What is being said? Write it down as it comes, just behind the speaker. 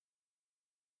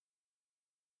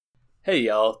Hey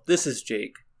y'all, this is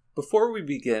Jake. Before we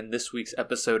begin this week's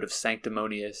episode of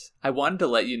Sanctimonious, I wanted to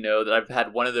let you know that I've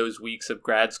had one of those weeks of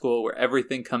grad school where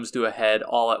everything comes to a head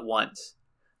all at once.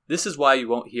 This is why you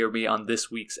won't hear me on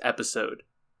this week's episode.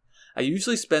 I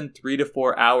usually spend 3 to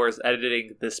 4 hours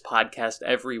editing this podcast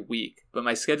every week, but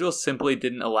my schedule simply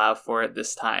didn't allow for it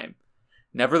this time.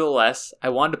 Nevertheless, I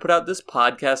wanted to put out this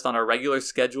podcast on a regular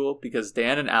schedule because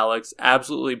Dan and Alex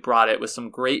absolutely brought it with some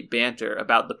great banter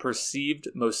about the perceived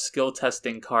most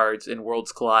skill-testing cards in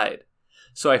Worlds Collide.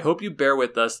 So I hope you bear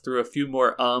with us through a few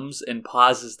more ums and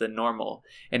pauses than normal,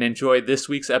 and enjoy this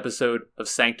week's episode of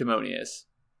Sanctimonious.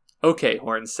 Okay,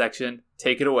 Horns section,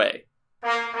 take it away.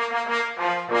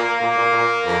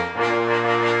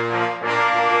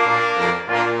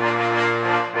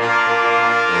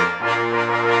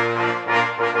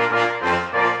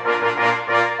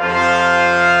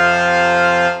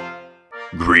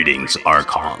 Greetings,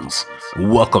 Archons.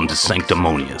 Welcome to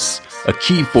Sanctimonious, a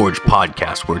Keyforge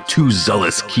podcast where two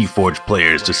zealous Keyforge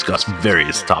players discuss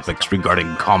various topics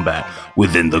regarding combat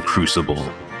within the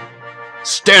Crucible.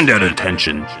 Stand at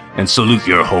attention and salute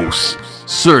your hosts,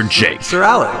 Sir Jake, Sir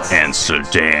Alex, and Sir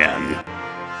Dan.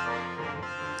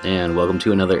 And welcome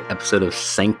to another episode of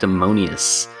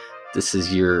Sanctimonious. This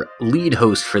is your lead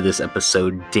host for this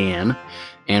episode, Dan.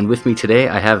 And with me today,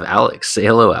 I have Alex. Say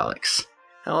hello, Alex.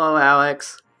 Hello,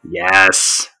 Alex.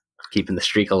 Yes. Keeping the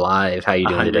streak alive. How are you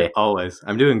doing today? Always.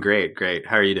 I'm doing great.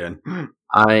 How are you doing?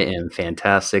 I am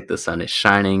fantastic. The sun is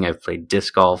shining. I've played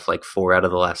disc golf like 4 out of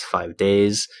the last 5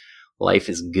 days. Life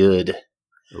is good.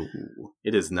 Ooh,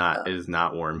 it is not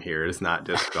warm here. It is not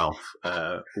disc golf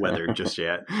weather just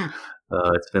yet.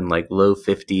 It's been like low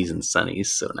 50s and sunny.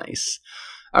 So nice.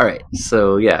 All right.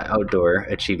 So yeah, outdoor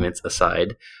achievements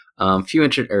aside. Few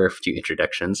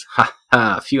introductions,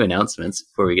 few announcements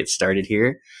before we get started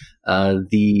here.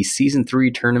 The Season 3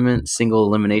 tournament, single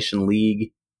elimination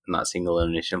league, not single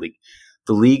elimination league.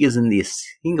 The league is in the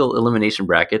single elimination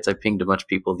brackets. I pinged a bunch of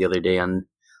people the other day on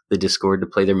the Discord to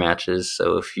play their matches.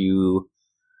 So if you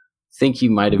think you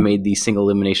might have made the single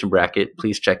elimination bracket,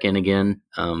 please check in again.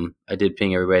 I did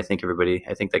ping everybody.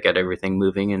 I think that got everything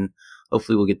moving, and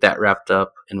hopefully we'll get that wrapped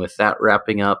up. And with that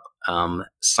wrapping up,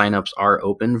 signups are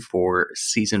open for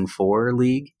Season 4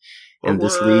 League. And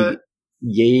this league,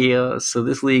 so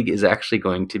this league is actually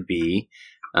going to be,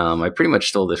 I pretty much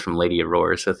stole this from Lady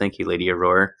Aurora, so thank you, Lady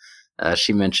Aurora.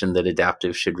 She mentioned that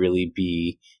adaptive should really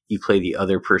be, you play the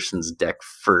other person's deck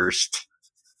first,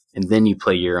 and then you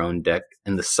play your own deck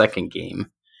in the second game.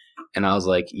 And I was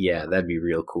like, yeah, that'd be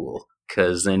real cool,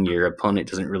 because then your opponent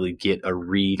doesn't really get a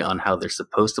read on how they're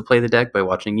supposed to play the deck by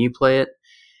watching you play it.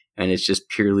 And it's just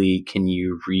purely, can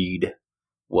you read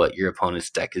what your opponent's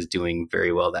deck is doing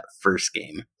very well that first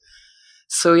game.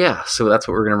 So yeah, so that's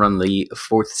what we're going to run the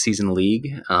 4th season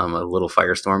league. A little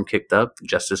Firestorm kicked up.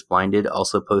 Justice Blinded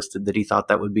also posted that he thought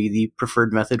that would be the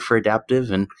preferred method for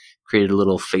adaptive and created a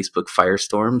little Facebook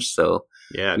Firestorm. So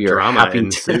yeah, we are drama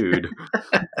ensued.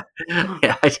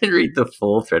 Yeah, I didn't read the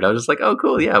full thread. I was just like, oh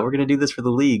cool, yeah, we're going to do this for the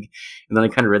league. And then I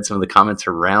kind of read some of the comments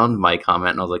around my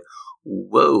comment, and I was like,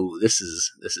 whoa, this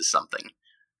is something.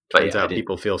 But turns out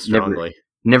people feel strongly.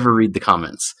 Never read the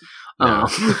comments. No.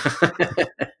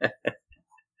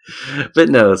 But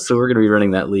no, so we're going to be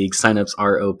running that league. Signups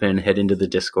are open. Head into the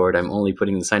Discord. I'm only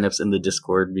putting the signups in the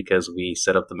Discord because we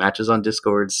set up the matches on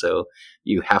Discord, so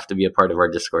you have to be a part of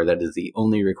our Discord. That is the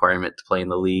only requirement to play in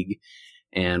the league.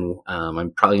 And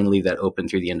I'm probably going to leave that open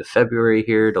through the end of February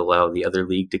here to allow the other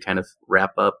league to kind of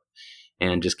wrap up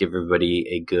and just give everybody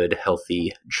a good,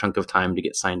 healthy chunk of time to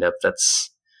get signed up.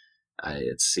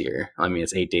 It's here. I mean,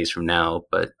 it's 8 days from now,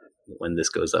 but when this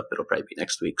goes up, it'll probably be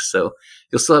next week. So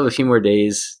you'll still have a few more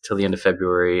days till the end of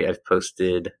February. I'll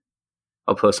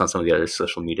post on some of the other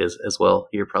social medias as well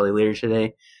here probably later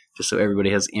today, just so everybody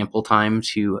has ample time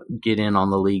to get in on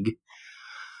the league.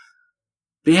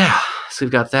 But yeah, so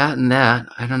we've got that and that.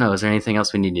 I don't know. Is there anything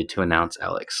else we needed to announce,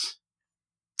 Alex?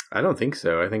 I don't think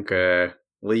so. I think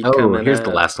league here's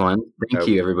the last one. Thank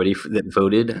you, everybody that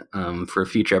voted for a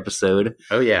future episode.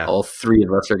 Oh, yeah. All 3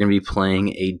 of us are going to be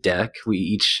playing a deck. We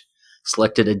each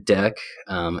selected a deck.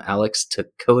 Alex took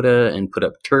Coda and put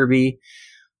up Turby,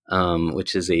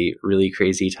 which is a really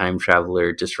crazy time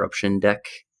traveler disruption deck.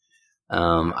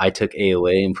 I took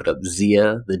AOA and put up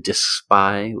Zia, the Disc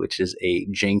Spy, which is a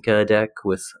Jenka deck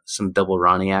with some double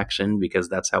Ronnie action because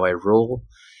that's how I roll.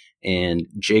 And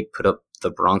Jake put up the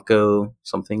Bronco.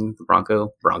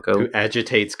 Who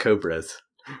agitates cobras.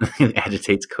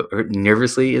 Agitates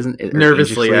nervously, isn't it?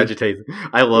 Nervously agitates.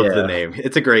 I love the name.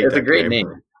 It's a great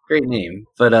name. Great name.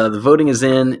 But the voting is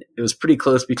in. It was pretty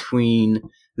close between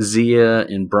Zia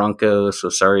and Bronco. So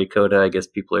sorry, Coda. I guess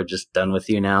people are just done with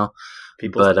you now.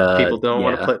 People don't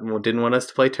want to play. Didn't want us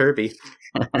to play Turby.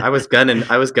 I was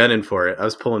gunning for it. I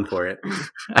was pulling for it.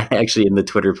 I actually in the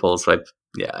Twitter poll, so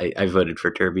I voted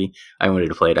for Turby. I wanted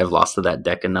to play it. I've lost to that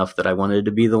deck enough that I wanted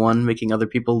to be the one making other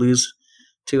people lose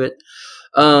to it.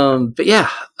 But yeah,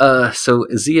 so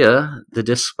Zia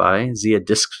Disc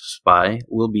Spy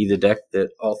will be the deck that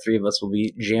all three of us will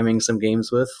be jamming some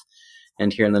games with.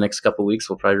 And here in the next couple weeks,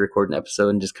 we'll probably record an episode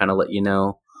and just kind of let you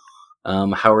know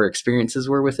how our experiences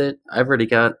were with it. I've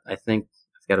got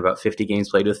about 50 games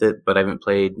played with it, but I haven't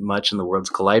played much in the Worlds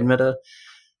Collide meta.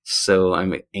 So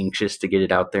I'm anxious to get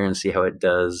it out there and see how it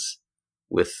does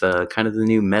with kind of the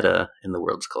new meta in the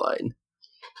Worlds Collide.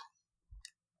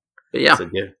 But yeah,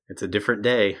 it's a different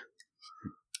day.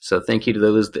 So thank you to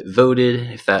those that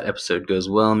voted. If that episode goes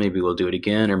well, maybe we'll do it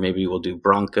again, or maybe we'll do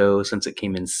Bronco since it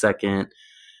came in second.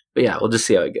 But yeah, we'll just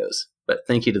see how it goes. But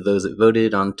thank you to those that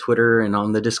voted on Twitter and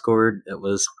on the Discord. It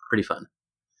was pretty fun.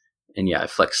 And yeah, I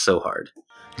flexed so hard.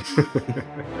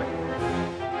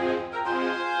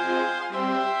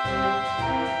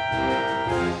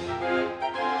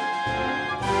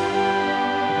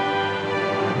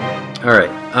 All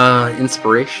right,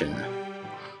 inspiration.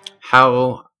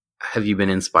 How have you been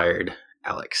inspired,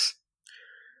 Alex?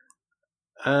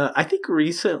 I think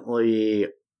recently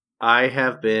I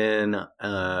have been.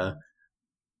 Here's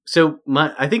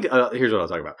what I'll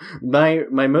talk about.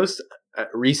 My most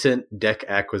recent deck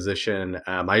acquisition.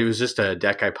 I was just a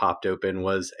deck I popped open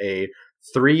was a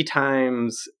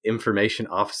 3x Information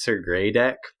Officer Gray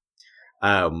deck,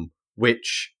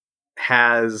 which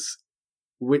has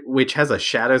a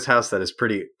Shadows House that is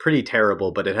pretty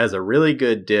terrible, but it has a really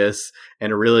good Dis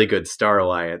and a really good Star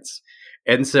Alliance.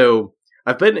 And so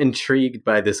I've been intrigued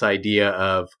by this idea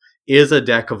of, is a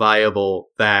deck viable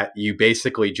that you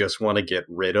basically just want to get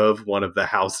rid of one of the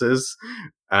houses?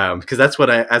 Because that's what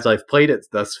as I've played it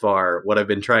thus far, what I've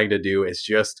been trying to do is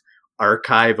just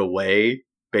archive away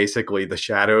basically the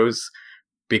Shadows,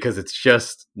 because it's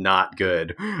just not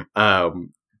good.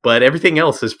 But everything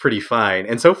else is pretty fine,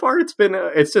 and so far it's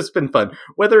just been fun.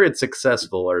 Whether it's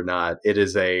successful or not,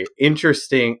 it's an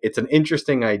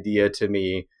interesting idea to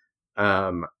me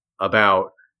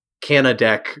about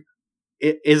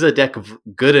is a deck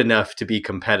good enough to be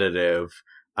competitive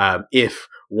if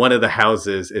one of the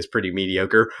houses is pretty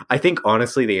mediocre? I think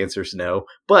honestly the answer is no,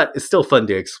 but it's still fun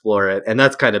to explore it, and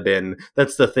that's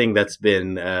the thing that's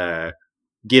been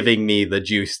giving me the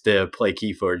juice to play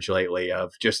Keyforge lately,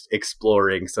 of just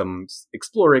exploring some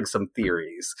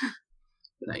theories.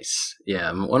 Nice.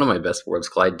 Yeah, one of my best Worlds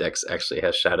Collide decks actually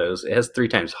has Shadows. It has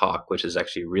 3x Hawk, which is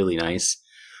actually really nice.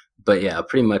 But yeah,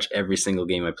 pretty much every single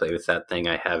game I play with that thing,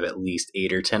 I have at least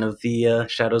 8 or 10 of the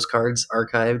Shadows cards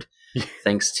archived,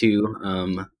 thanks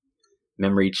to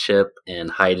Memory Chip and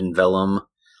Hide and Vellum,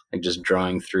 like just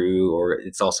drawing through. Or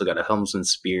it's also got a Helmsman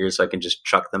Spear, so I can just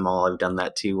chuck them all. I've done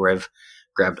that too, where I've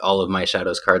grabbed all of my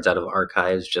Shadows cards out of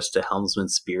archives just to Helmsman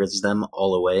Spears them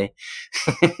all away.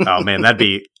 Oh man,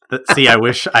 see, I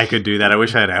wish I could do that. I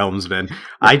wish I had a Helmsman.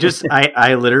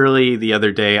 I literally the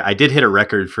other day, I did hit a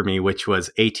record for me, which was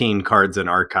 18 cards in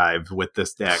archive with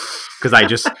this deck. Because I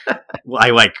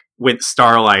went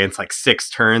Star Alliance 6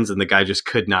 turns, and the guy just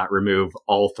could not remove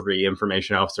all 3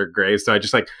 Information Officer Grays. So I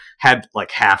just had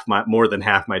more than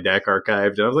half my deck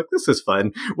archived. And I was like, this is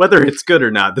fun. Whether it's good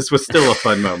or not, this was still a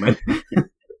fun moment.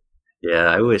 Yeah,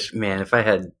 I wish, man, if I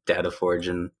had Data Forge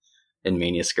and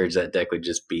Mania Scourge, that deck would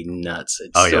just be nuts.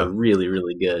 It's still really,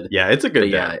 really good. Yeah, it's a good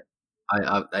deck.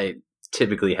 Yeah, I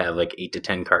typically have 8 to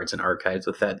 10 cards in archives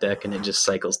with that deck, and it just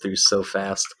cycles through so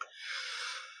fast.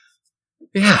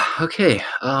 Yeah, okay.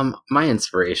 My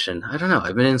inspiration, I don't know.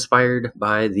 I've been inspired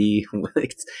by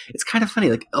it's kind of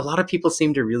funny. A lot of people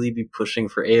seem to really be pushing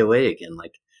for AOA again.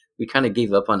 We kind of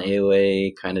gave up on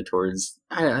AOA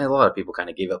a lot of people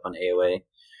kind of gave up on AOA.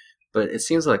 But it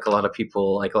seems like a lot of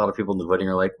people in the voting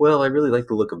are like, well, I really like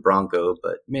the look of Bronco,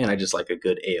 but man, I just like a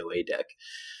good AOA deck.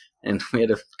 And we had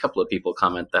a couple of people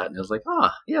comment that, and it was like,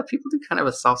 yeah, people do kind of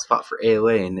have a soft spot for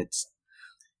AOA, and it's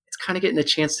kind of getting a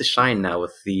chance to shine now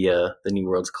with the New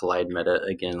Worlds Collide meta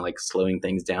again, slowing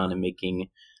things down and making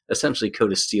essentially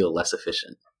Code of Steel less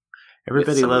efficient.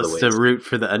 Everybody loves to root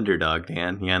for the underdog,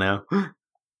 Dan, you know?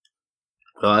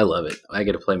 Well, I love it. I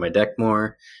get to play my deck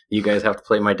more. You guys have to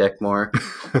play my deck more.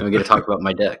 And we get to talk about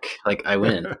my deck. I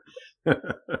win.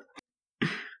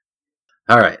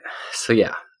 All right. So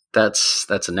yeah, that's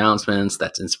announcements.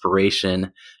 That's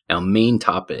inspiration. Now, main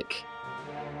topic.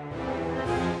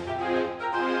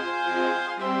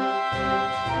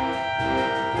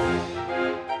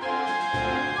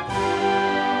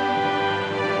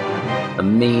 the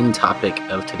main topic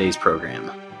of today's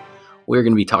program. We're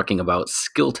going to be talking about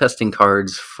skill testing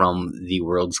cards from the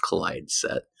Worlds Collide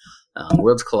set.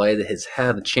 Worlds Collide has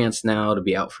had a chance now to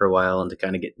be out for a while and to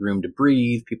kind of get room to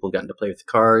breathe. People have gotten to play with the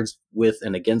cards with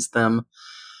and against them.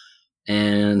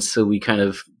 And so we kind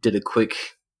of did a quick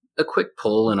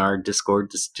poll in our Discord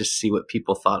to just see what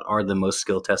people thought are the most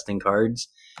skill testing cards.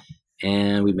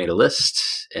 And we made a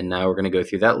list, and now we're going to go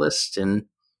through that list and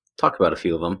talk about a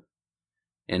few of them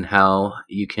and how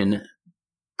you can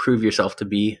prove yourself to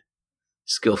be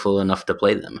skillful enough to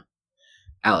play them.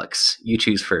 Alex, you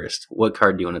choose first. What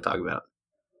card do you want to talk about?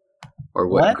 Or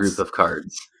what group of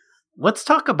cards? Let's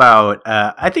talk about,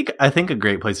 I think a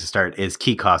great place to start is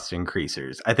key cost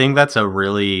increasers. I think that's a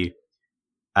really,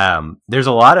 there's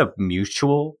a lot of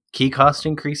mutual key cost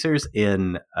increasers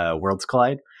in Worlds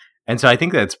Collide. And so I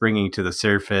think that's bringing to the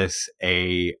surface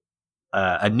a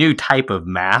new type of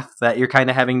math that you're kind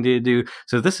of having to do.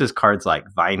 So this is cards like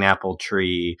Vineapple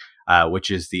Tree, which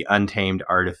is the untamed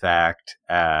artifact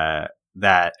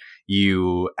that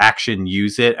you action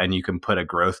use it, and you can put a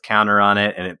growth counter on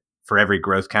it. And for every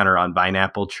growth counter on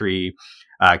Vineapple Tree,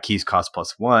 keys cost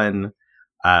 +1.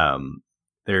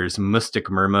 There's Mystic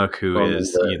Murmuk, who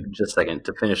is... just a second.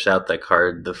 To finish out that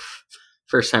card, the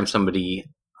first time somebody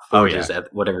forges at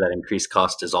whatever that increased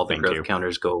cost is, all the growth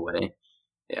counters go away.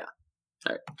 Yeah.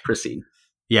 All right, proceed.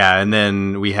 Yeah, and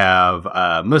then we have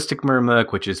Mystic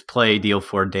Murmuk, which is play, deal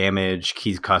 4 damage,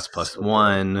 keys cost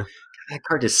 +1. That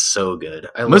card is so good.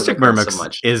 I love Mystic Murmuk so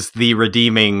much. Is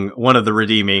one of the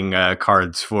redeeming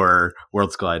cards for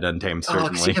Worlds Collide Untamed, certainly.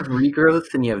 Because you have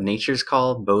Regrowth and you have Nature's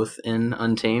Call, both in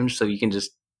Untamed, so you can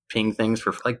just ping things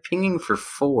for, like, pinging for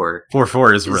 4.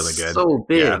 4/4 is really good. So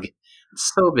big. Yeah.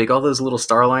 It's so big. All those little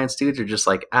Star Alliance dudes are just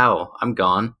like, ow, I'm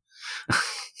gone.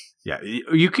 Yeah,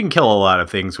 you can kill a lot of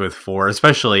things with 4,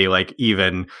 especially like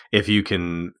even if you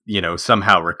can,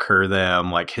 somehow recur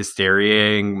them, like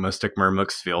Hysteriaing Mystic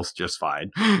Murmuks feels just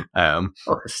fine.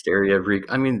 Hysteria,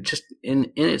 I mean, just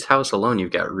in its house alone,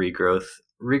 you've got Regrowth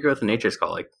and Nature's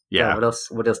Call. Like, yeah, what else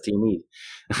do you need?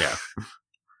 Yeah.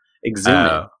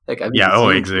 Exhuming.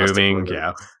 Exhuming.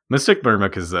 Yeah. Mystic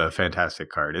Murmuk is a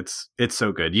fantastic card. It's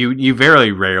so good. You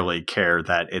very rarely care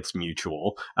that it's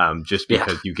mutual, just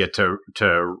because you get to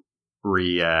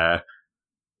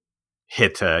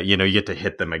hit you get to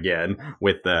hit them again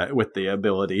with the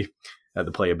ability,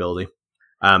 the playability.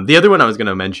 The other one I was going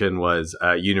to mention was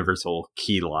Universal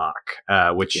Key Lock,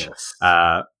 which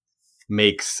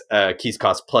makes keys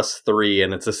cost +3,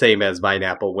 and it's the same as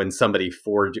Vineapple when somebody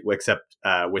except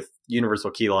with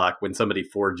Universal Key Lock, when somebody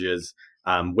forges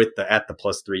at the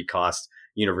 +3 cost,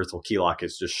 Universal Key Lock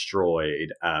is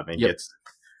destroyed and gets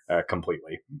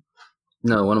completely.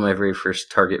 No, one of my very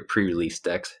first Target pre-release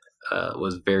decks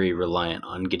was very reliant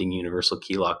on getting Universal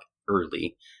Key Lock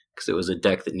early, because it was a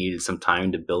deck that needed some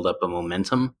time to build up a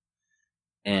momentum.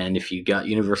 And if you got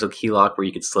Universal Key Lock where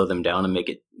you could slow them down and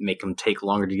make them take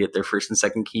longer to get their first and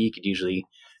second key, you could usually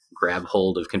grab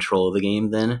hold of control of the game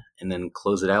then, and then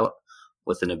close it out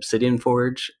with an Obsidian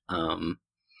Forge.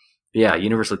 Yeah,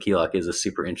 Universal Key Lock is a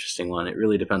super interesting one. It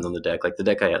really depends on the deck. Like the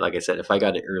deck I had, like I said, if I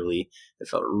got it early, I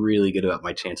felt really good about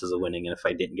my chances of winning. And if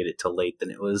I didn't get it till late, then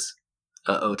it was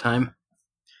time.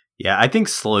 Yeah, I think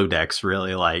slow decks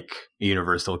really like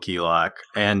Universal Key Lock.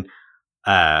 And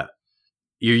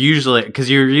you're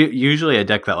usually a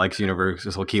deck that likes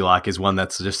Universal Key Lock is one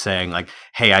that's just saying like,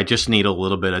 hey, I just need a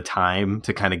little bit of time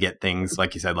to kind of get things,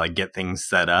 like you said, like get things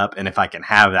set up. And if I can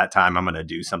have that time, I'm going to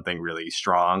do something really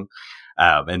strong.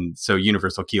 And so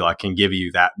Universal Key Lock can give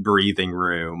you that breathing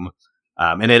room.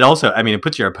 And it also, it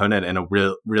puts your opponent in a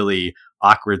really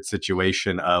awkward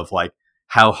situation of like,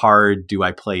 how hard do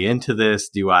I play into this?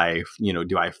 Do I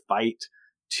fight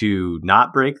to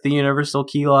not break the Universal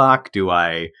Key Lock? Do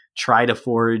I try to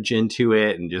forge into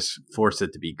it and just force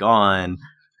it to be gone?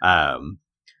 And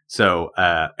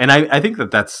I think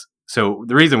that's, so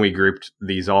the reason we grouped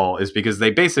these all is because they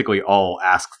basically all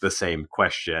ask the same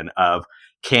question of,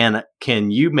 can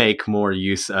you make more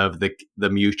use of the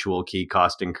mutual key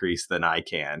cost increase than I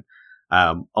can?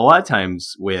 A lot of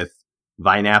times with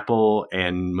Vineapple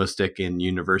and Mystic and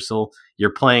Universal,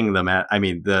 you're playing them at,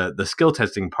 the skill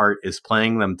testing part is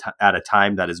playing them at a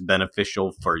time that is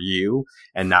beneficial for you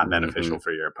and not beneficial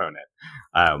for your opponent.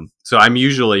 So I'm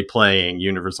usually playing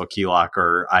Universal Key Lock,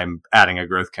 or I'm adding a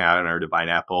growth counter to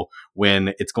Vineapple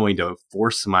when it's going to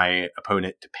force my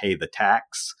opponent to pay the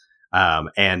tax.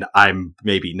 And I'm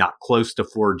maybe not close to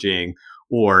forging,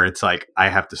 or it's like I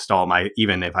have to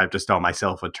even if I have to stall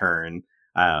myself a turn,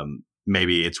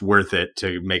 maybe it's worth it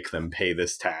to make them pay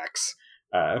this tax.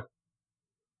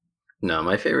 No,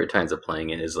 my favorite times of playing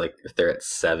it is like if they're at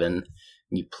 7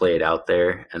 you play it out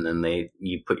there, and then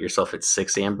you put yourself at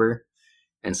 6 amber,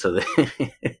 and so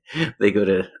they go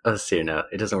to no,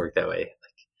 it doesn't work that way.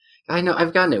 I know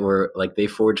I've gotten it where like they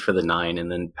forge for the 9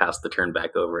 and then pass the turn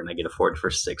back over, and I get a forge for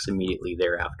 6 immediately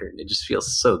thereafter, and it just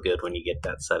feels so good when you get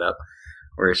that set up,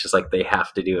 where it's just like they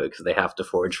have to do it because they have to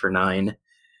forge for 9,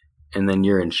 and then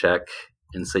you're in check,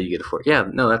 and so you get a forge. Yeah,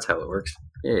 no, that's how it works.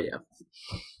 Yeah.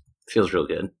 Feels real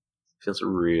good. Feels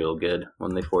real good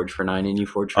when they forge for 9 and you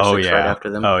forge for 6 right after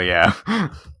them. Oh yeah.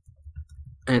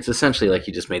 And it's essentially like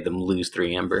you just made them lose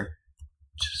 3 amber,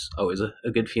 which is always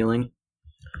a good feeling.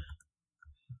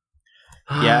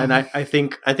 Yeah, and I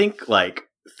think like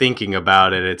thinking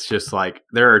about it, it's just like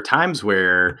there are times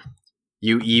where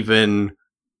you even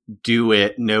do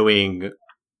it knowing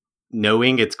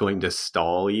it's going to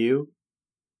stall you,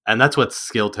 and that's what's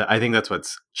I think that's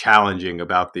what's challenging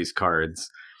about these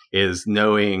cards is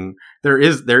knowing there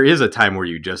is a time where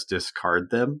you just discard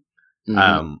them,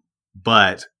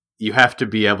 but you have to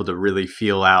be able to really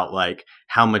feel out like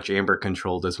how much amber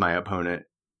control does my opponent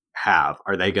have?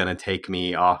 Are they going to take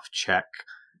me off check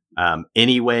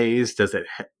anyways? Does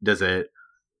it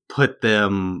put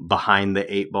them behind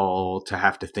the 8 ball to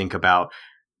have to think about?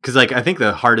 Because like I think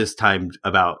the hardest time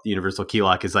about Universal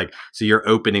Keylock is like, so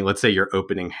let's say your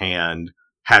opening hand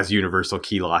has Universal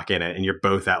Keylock in it and you're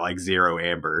both at like 0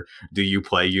 amber. Do you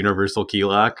play Universal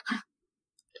Keylock?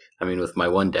 I mean, with my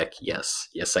one deck, yes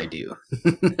I do.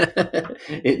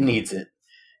 It needs it.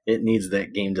 It needs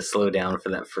that game to slow down for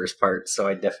that first part, so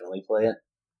I definitely play it.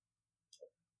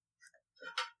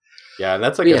 Yeah, and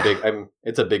that's like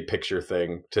it's a big picture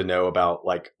thing to know about,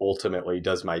 like, ultimately,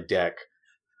 does my deck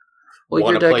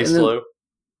want to play slow?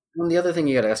 And the other thing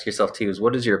you got to ask yourself too is,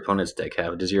 what does your opponent's deck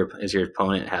have? Does your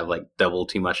opponent have like double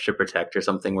too much to protect or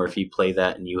something, where if you play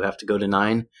that and you have to go to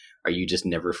 9, are you just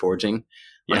never forging?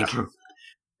 Yeah. Like,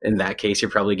 in that case,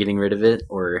 you're probably getting rid of it.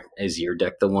 Or is your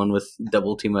deck the one with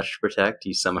double too much to protect?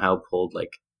 You somehow pulled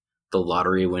like the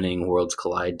lottery winning Worlds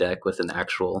Collide deck with an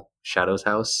actual Shadows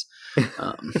House.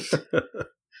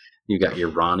 You got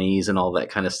your Ronnies and all that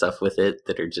kind of stuff with it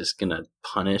that are just gonna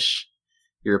punish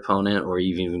your opponent. Or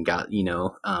you've even got,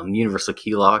 Universal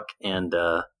Keylock and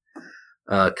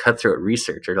Cutthroat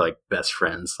Research are like best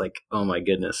friends. Like, oh my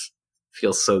goodness,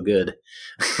 feels so good.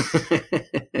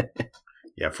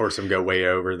 Yeah, force him go way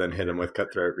over, then hit him with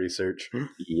Cutthroat Research.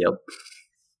 Yep.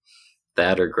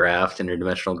 That or Graft,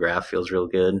 Interdimensional Graft feels real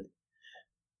good.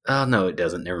 Oh, no, it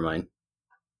doesn't. Never mind.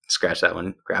 Scratch that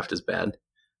one. Graft is bad.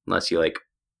 Unless you like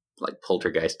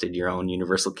poltergeisted your own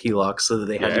Universal Keylock so that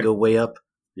they had to go way up.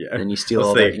 Yeah. And then you steal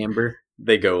all that amber.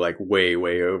 They go like way,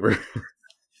 way over.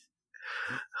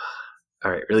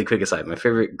 All right, really quick aside. My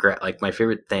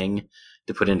favorite thing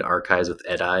to put into archives with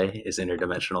Ed-Eye is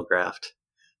Interdimensional Graft.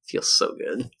 Feels so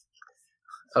good.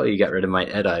 Oh, you got rid of my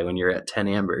Ed-Eye when you're at 10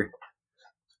 amber.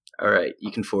 All right,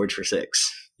 you can forge for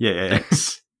 6. Yeah.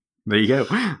 Thanks. There you go.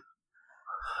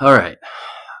 All right.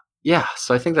 Yeah,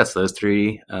 so I think that's those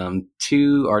 3.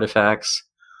 2 artifacts,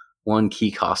 1 key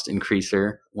cost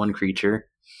increaser, 1 creature.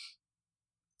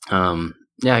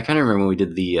 Yeah, I kind of remember when we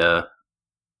did the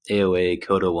AOA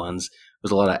Kodo ones. There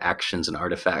was a lot of actions and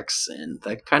artifacts, and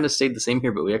that kind of stayed the same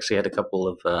here, but we actually had a couple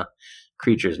of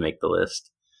creatures make the list.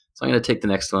 So I'm going to take the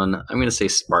next one. I'm going to say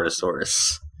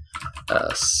Spartosaurus.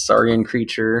 Saurian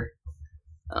creature,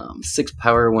 6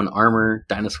 power, 1 armor,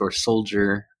 dinosaur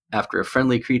soldier. After a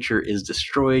friendly creature is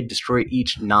destroyed, destroy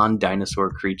each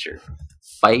non-dinosaur creature.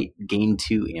 Fight, gain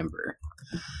 2 amber.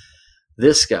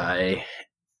 This guy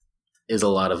is a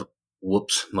lot of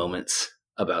whoops moments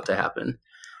about to happen.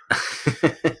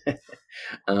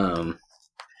 God,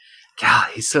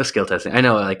 he's so skill testing. I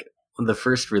know, like, the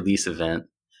first release event,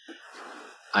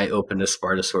 I opened a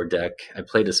Spartosaur deck. I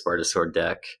played a Spartosaur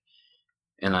deck,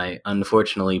 and I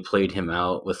unfortunately played him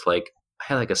out with I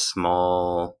had a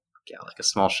small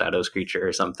Shadows creature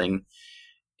or something,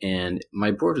 and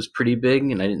my board was pretty big,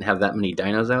 and I didn't have that many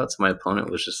dinos out, so my opponent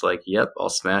was just like, "Yep, I'll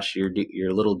smash your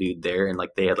little dude there," and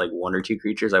they had 1 or 2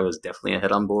 creatures. I was definitely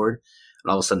ahead on board,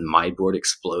 and all of a sudden my board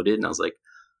exploded, and I was like,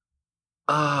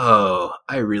 "Oh,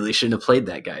 I really shouldn't have played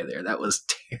that guy there. That was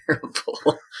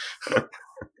terrible."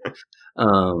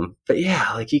 But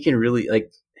yeah, you can really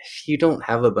if you don't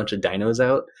have a bunch of dinos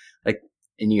out,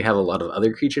 and you have a lot of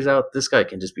other creatures out, this guy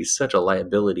can just be such a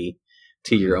liability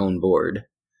to your own board.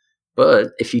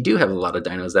 But if you do have a lot of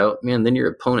dinos out, man, then your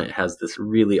opponent has this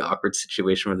really awkward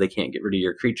situation where they can't get rid of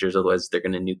your creatures, otherwise they're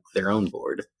going to nuke their own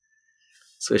board.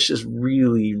 So it's just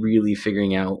really, really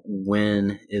figuring out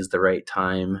when is the right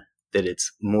time that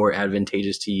it's more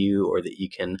advantageous to you, or that you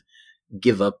can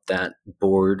give up that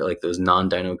board, those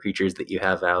non-dino creatures that you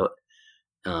have out,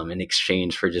 in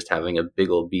exchange for just having a big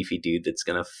old beefy dude that's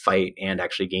going to fight and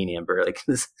actually gain amber. Like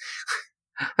this,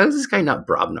 how is this guy not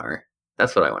Brobnar?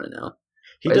 That's what I want to know.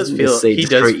 He does feel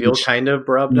kind of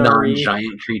Brobnar,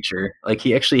 non-giant creature. Like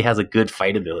he actually has a good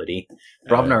fight ability.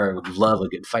 Brobnar would love a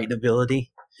good fight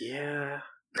ability. Yeah.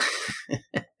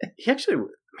 He actually,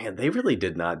 man, they really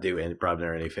did not do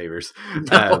Brobnar any favors.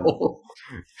 No.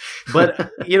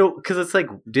 But because it's like,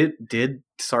 did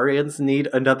Saurians need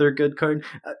another good card?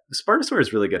 Spartasaur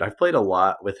is really good. I've played a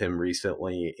lot with him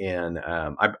recently, and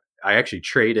I actually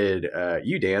traded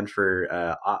you, Dan,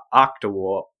 for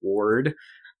Octaward.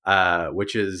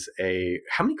 Which is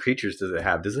how many creatures does it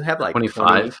have? Does it have like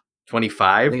 25?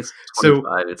 25? I think it's 25.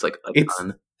 So it's like a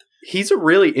ton. He's a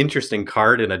really interesting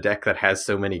card in a deck that has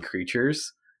so many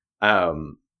creatures.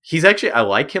 He's actually, I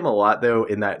like him a lot though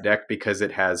in that deck because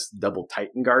it has double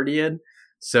Titan Guardian.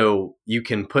 So you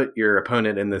can put your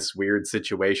opponent in this weird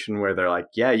situation where they're like,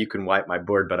 yeah, you can wipe my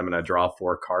board, but I'm going to draw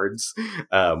 4 cards.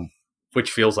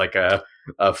 Which feels like a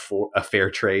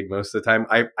fair trade most of the time.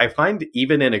 I find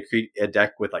even in a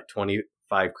deck with like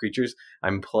 25 creatures,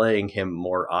 I'm playing him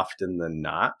more often than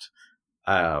not.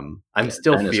 I'm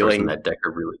still feeling that deck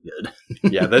are really good.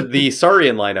 Yeah, the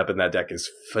Saurian lineup in that deck is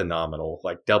phenomenal.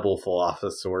 Like double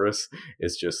Philosophosaurus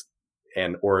is just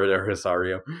an Orator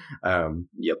Hisario.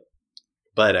 Yep.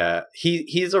 But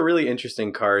he's a really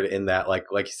interesting card in that, like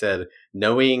you said,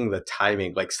 knowing the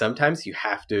timing. Like sometimes you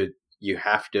have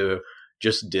to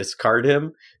just discard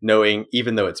him, knowing,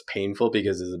 even though it's painful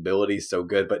because his ability is so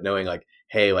good, but knowing like,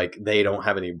 hey, like they don't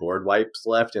have any board wipes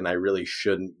left and I really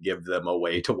shouldn't give them a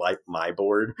way to wipe my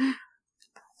board.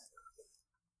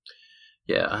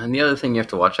 Yeah, and the other thing you have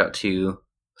to watch out too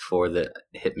for that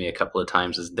hit me a couple of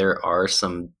times is there are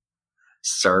some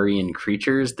Saurian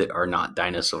creatures that are not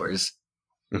dinosaurs.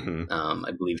 Mm-hmm.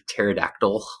 I believe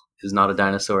Pterodactyl is not a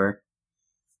dinosaur.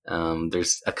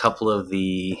 There's a couple of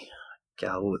the...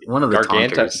 one of the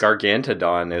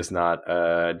Gargantodon is not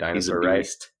a dinosaur, right?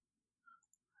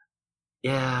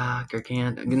 Yeah,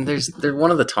 Gargant. I mean, there's one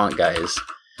of the taunt guys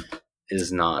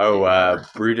is not.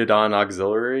 Brutodon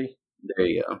Auxiliary. There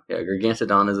you go. Yeah,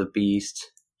 Gargantodon is a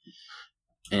beast,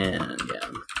 and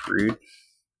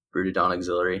Brutodon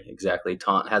Auxiliary, exactly.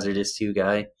 Taunt Hazardous 2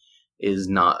 guy is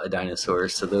not a dinosaur,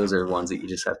 so those are ones that you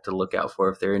just have to look out for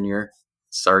if they're in your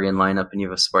Saurian lineup and you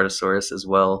have a Spartasaurus as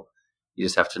well. You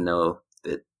just have to know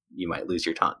that you might lose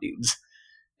your taunt dudes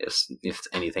if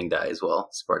anything dies while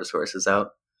Spartasaurus is out.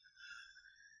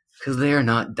 Because they are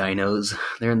not dinos.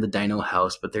 They're in the dino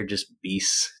house, but they're just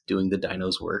beasts doing the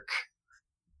dinos' work.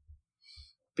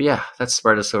 But yeah, that's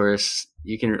Spartasaurus.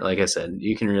 You can, like I said,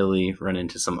 you can really run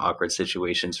into some awkward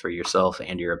situations for yourself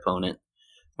and your opponent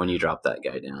when you drop that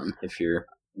guy down. If you're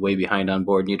way behind on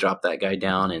board and you drop that guy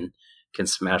down and can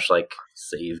smash, like,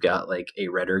 say you've got like a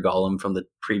Redder Golem from the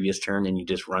previous turn and you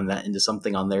just run that into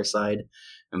something on their side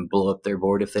and blow up their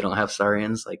board if they don't have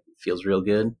Saurians, like, feels real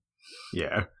good.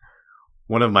 Yeah.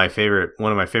 One of my favorite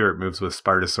moves with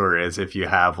Spartasaur is if you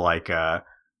have like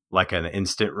an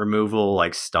instant removal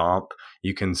like Stomp,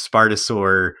 you can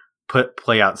Spartasaur,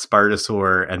 play out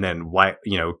Spartasaur, and then wipe.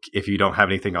 If you don't have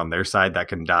anything on their side that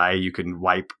can die, you can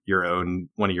wipe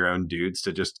one of your own dudes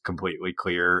to just completely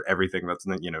clear everything that's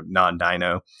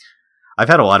non-dino. I've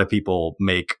had a lot of people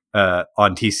make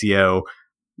on TCO,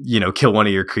 kill one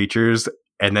of your creatures.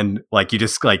 And then, like, you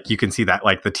just, like, you can see that,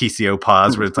 like, the TCO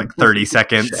pause where it's, like, 30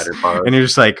 seconds. And you're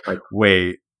just like,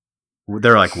 wait.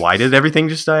 They're like, why did everything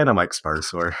just die? And I'm like,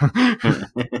 Spartasaur.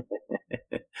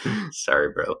 Sorry,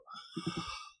 bro.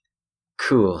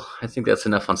 Cool. I think that's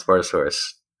enough on Spartasaurus.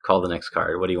 Call the next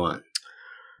card. What do you want?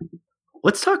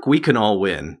 Let's talk We Can All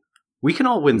Win. We Can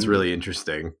All Win's really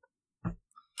interesting.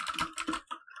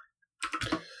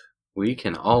 We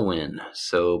Can All Win.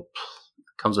 So...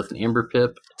 comes with an Amber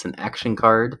Pip. It's an action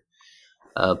card.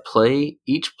 Play.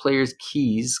 Each player's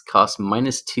keys cost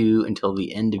 -2 until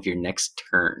the end of your next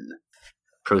turn.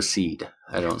 Proceed.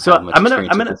 I don't have much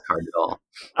experience with this card at all.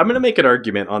 I'm going to make an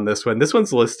argument on this one. This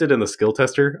one's listed in the skill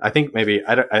tester. I think maybe,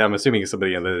 I'm assuming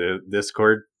somebody in the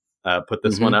Discord put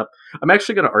this one up. I'm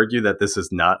actually going to argue that this is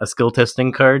not a skill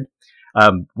testing card.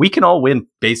 We Can All Win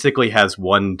basically has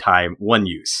one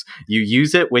use. You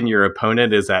use it when your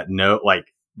opponent is at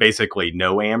basically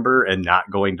no amber and not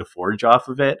going to forge off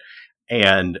of it,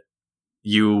 and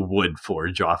you would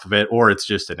forge off of it, or it's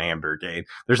just an amber gain.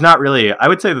 I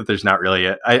would say that there's not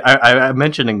really I'm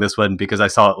mentioning this one because I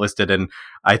saw it listed, and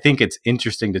I think it's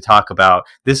interesting to talk about.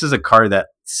 This is a card that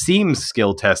seems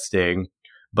skill testing,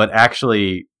 but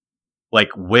actually,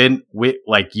 like,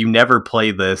 you never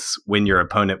play this when your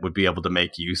opponent would be able to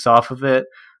make use off of it.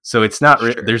 So it's not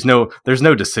Sure. there's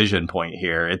no decision point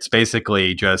here. It's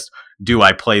basically just, do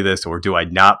I play this or do I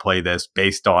not play this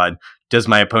based on, does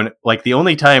my opponent, like, the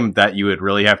only time that you would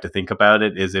really have to think about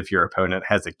it is if your opponent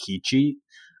has a key cheat.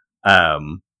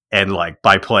 And like,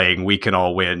 by playing We Can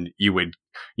All Win, you would,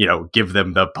 give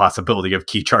them the possibility of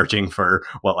key charging for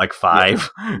like 5,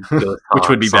 which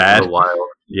would be bad.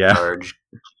 Yeah. Charge.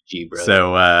 Gee, bro.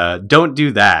 So don't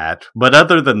do that. But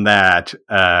other than that,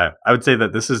 I would say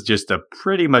that this is just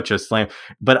pretty much a slam.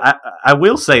 But I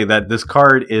will say that this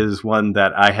card is one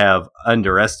that I have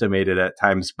underestimated at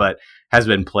times, but has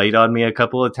been played on me a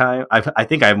couple of times. I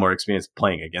think I have more experience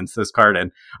playing against this card,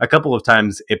 and a couple of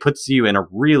times it puts you in a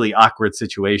really awkward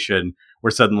situation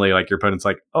where suddenly, like, your opponent's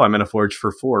like, "Oh, I'm in a Forge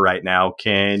for 4 right now.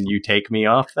 Can you take me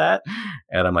off that?"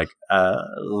 And I'm like,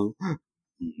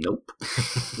 Nope.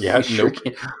 Yeah, Sure nope.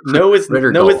 can't. No is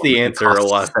Golem, the it answer a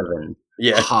costs lot. 7.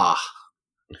 Yeah. Ha.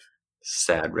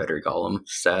 Sad Redder Golem.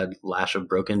 Sad Lash of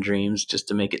Broken Dreams just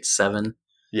to make it 7.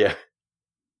 Yeah.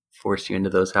 Force you into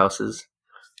those houses.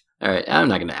 All right, I'm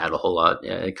not going to add a whole lot.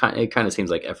 Yeah, it kind of seems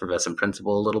like Effervescent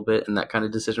Principle a little bit in that kind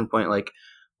of decision point. Like,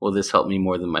 will this help me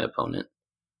more than my opponent?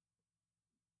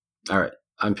 All right,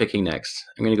 I'm picking next.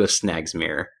 I'm going to go Snag's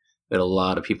Mirror. We had a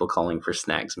lot of people calling for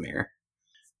Snag's Mirror.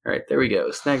 All right, there we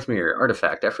go. Snag's Mirror,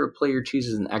 artifact. After a player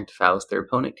chooses an active house, their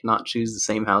opponent cannot choose the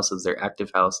same house as their active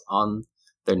house on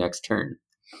their next turn.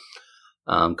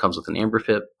 Comes with an Amber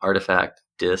Pip, artifact,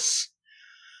 dis.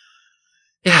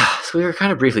 Yeah, so we were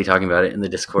kind of briefly talking about it in the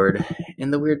Discord.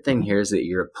 And the weird thing here is that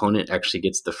your opponent actually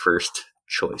gets the first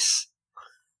choice.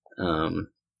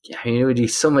 It would be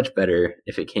so much better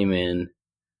if it came in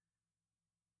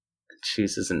and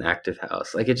chooses an active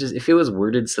house. Like, if it was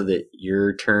worded so that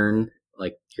your turn,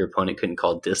 like, your opponent couldn't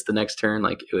call dis the next turn,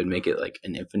 like, it would make it like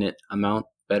an infinite amount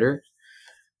better.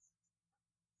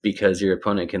 Because your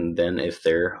opponent can then, if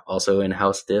they're also in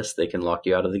house dis, they can lock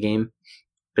you out of the game.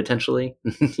 Potentially.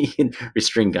 You can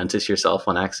restring Guntus yourself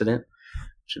on accident,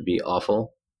 which would be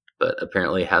awful, but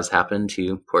apparently has happened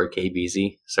to poor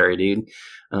KBZ. Sorry, dude.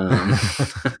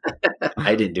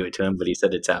 I didn't do it to him, but he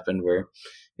said it's happened where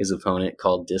his opponent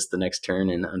called dis the next turn,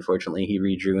 and unfortunately he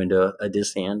redrew into a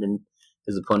dis hand, and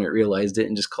his opponent realized it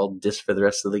and just called dis for the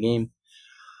rest of the game.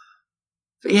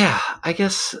 But yeah, I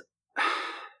guess,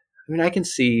 I can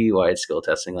see why it's skill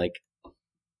testing. Like,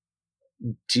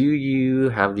 do you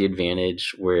have the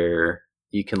advantage where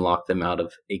you can lock them out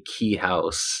of a key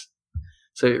house?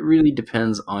 So it really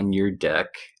depends on your deck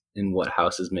and what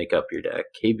houses make up your deck.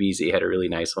 KBZ had a really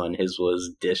nice one. His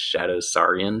was Dis Shadows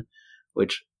Saurian,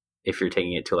 which, if you're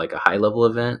taking it to like a high level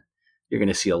event, you're going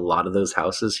to see a lot of those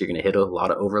houses. You're going to hit a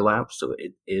lot of overlap, so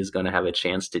it is going to have a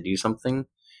chance to do something.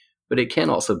 But it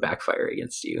can also backfire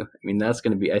against you. That's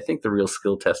going to be, I think, the real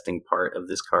skill testing part of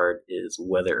this card is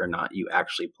whether or not you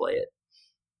actually play it.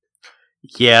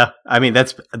 Yeah,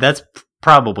 that's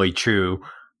probably true.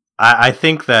 I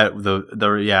think that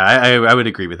I would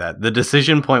agree with that. The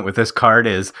decision point with this card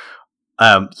is,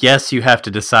 yes, you have to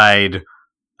decide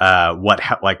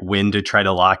when to try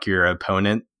to lock your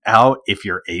opponent out if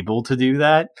you're able to do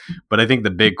that. But I think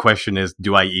the big question is,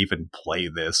 do I even play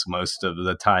this most of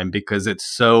the time? Because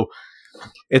it's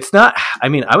not.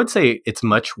 I would say it's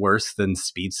much worse than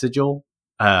Speed Sigil,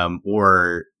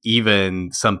 or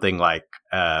even something like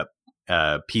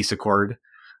Peace Accord,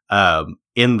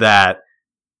 in that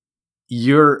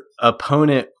your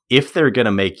opponent, if they're going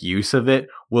to make use of it,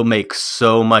 will make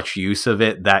so much use of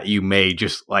it that you may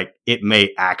just, like, it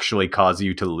may actually cause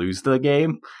you to lose the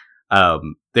game.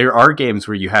 There are games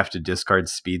where you have to discard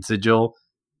Speed Sigil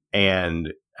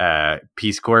and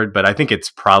Peace Accord, but I think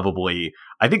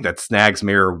that Snag's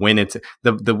Mirror, when it's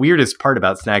the weirdest part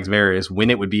about Snag's Mirror is when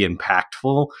it would be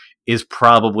impactful is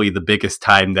probably the biggest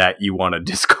time that you want to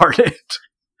discard it.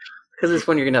 Because it's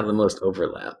when you're going to have the most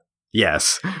overlap.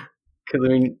 Yes. Because,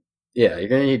 you're going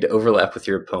to need to overlap with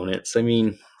your opponents.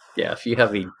 If you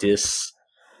have a dis...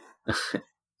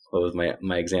 what was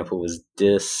my example was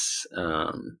dis...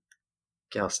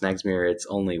 Snag's Mirror, it's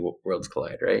only Worlds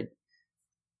Collide, right?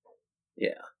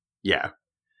 Yeah.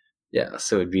 Yeah,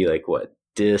 so it'd be like, what?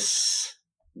 Dis,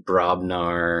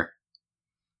 Brobnar,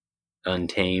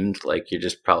 Untamed. Like, you're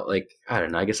just probably, like, I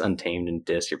don't know, I guess Untamed and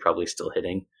Dis you're probably still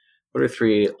hitting. What are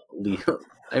 3...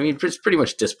 it's pretty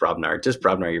much Dis Brobnar. Dis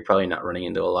Brobnar, you're probably not running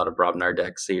into a lot of Brobnar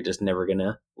decks, so you're just never going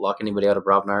to lock anybody out of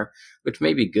Brobnar, which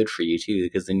may be good for you, too,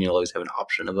 because then you'll always have an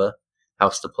option of a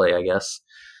house to play, I guess.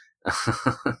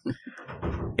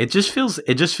 It just feels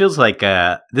like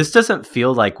this doesn't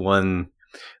feel like one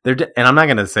there, and I'm not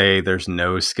going to say there's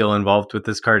no skill involved with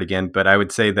this card again, but I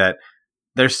would say that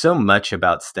there's so much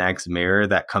about Snag's Mirror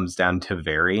that comes down to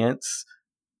variance,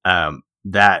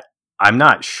 that I'm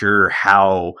not sure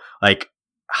how like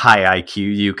high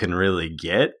IQ you can really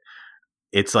get.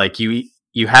 It's like you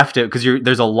have to, because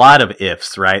there's a lot of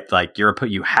ifs, right? Like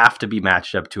you have to be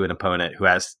matched up to an opponent who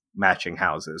has matching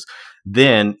houses.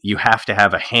 Then you have to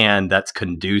have a hand that's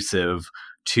conducive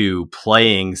to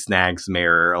playing Snag's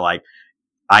Mirror. Like,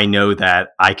 I know that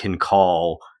I can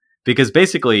call, because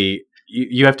basically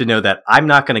you have to know that I'm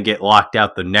not going to get locked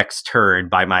out the next turn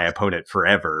by my opponent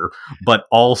forever, but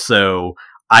also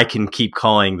I can keep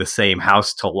calling the same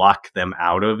house to lock them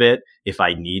out of it if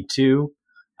I need to.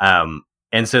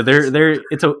 And so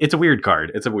it's a weird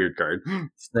card. It's a weird card.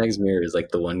 Snag's Mirror is like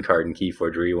the one card in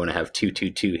Keyforge where you want to have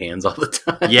 2/2/2 hands all the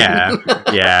time. Yeah.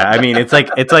 I mean, it's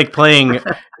like playing.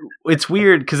 It's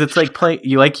weird because it's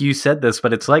like you said this,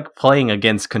 but it's like playing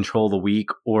against Control the Weak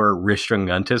or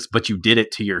Ristringuntus, but you did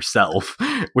it to yourself,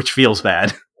 which feels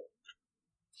bad.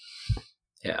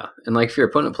 Yeah, and like if your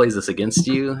opponent plays this against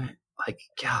you, like,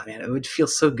 God, man, it would feel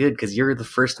so good because you're the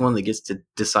first one that gets to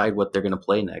decide what they're going to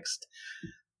play next.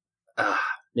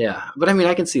 Yeah, but I mean,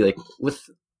 I can see like with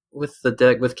the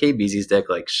deck, with KBZ's deck,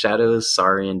 like Shadows,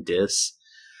 Saurian, Dis,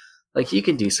 like you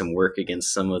can do some work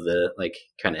against some of the like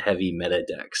kind of heavy meta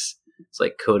decks. It's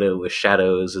like Koda with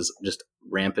Shadows is just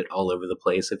rampant all over the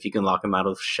place. If you can lock them out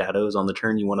of Shadows on the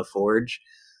turn you want to forge,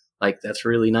 like that's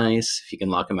really nice. If you can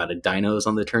lock them out of Dinos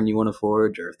on the turn you want to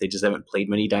forge, or if they just haven't played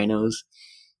many Dinos,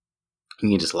 you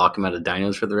can just lock them out of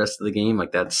Dinos for the rest of the game.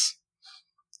 Like it's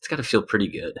got to feel pretty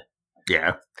good.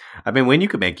 Yeah. I mean, when you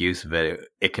can make use of it,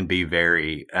 it can be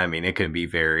very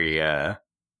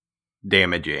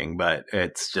damaging, but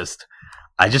it's just,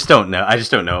 I just don't know. I just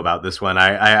don't know about this one.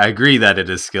 I agree that it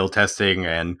is skill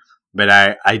testing, but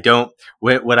I don't,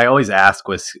 what I always ask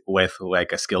with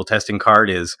like a skill testing card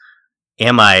is,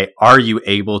 are you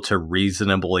able to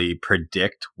reasonably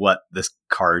predict what this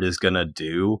card is going to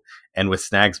do? And with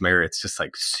Snag's Mirror, it's just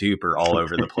like super all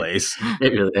over the place.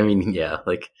 It really, I mean, yeah,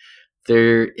 like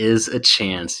there is a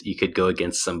chance you could go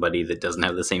against somebody that doesn't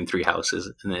have the same 3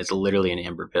 houses, and it's literally an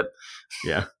Amber Pip.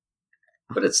 Yeah.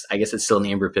 But I guess it's still an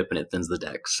Amber Pip and it thins the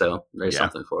deck, so there's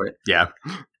something for it. Yeah.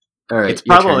 All right. It's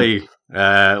probably,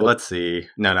 let's see.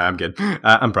 No, I'm good.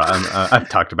 I've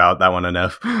talked about that one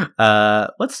enough.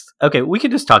 We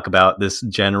can just talk about this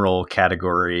general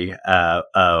category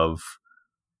of,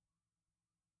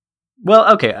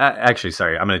 well, okay, actually,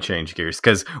 sorry, I'm going to change gears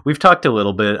because we've talked a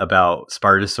little bit about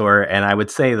Spartosaur, and I would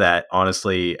say that,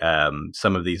 honestly,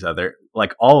 some of these other,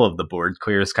 like all of the board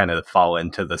clears kind of fall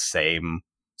into the same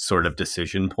sort of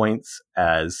decision points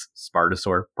as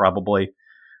Spartosaur, probably.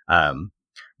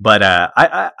 But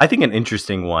I think an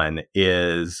interesting one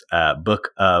is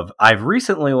I've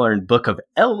recently learned Book of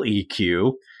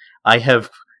LEQ.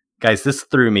 Guys, this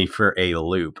threw me for a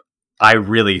loop. I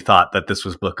really thought that this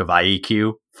was Book of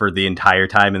IEQ for the entire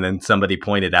time, and then somebody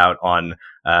pointed out on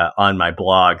my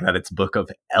blog that it's Book of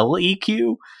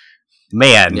LEQ.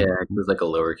 Man, yeah, it was like a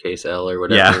lowercase L or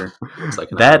whatever. Yeah, it's like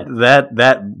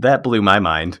that blew my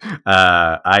mind.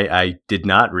 I did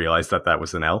not realize that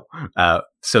was an L.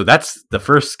 So that's the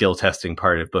first skill testing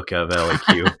part of Book of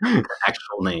LEQ.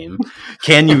 Actual name.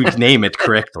 Can you name it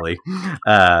correctly?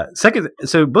 Second,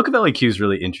 so Book of LEQ is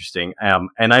really interesting,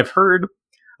 and I've heard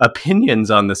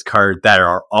opinions on this card that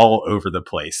are all over the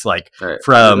place. Like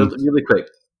from really quick,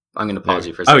 I'm going to pause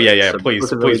you for a second. Oh yeah.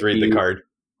 So please read the card.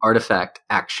 Artifact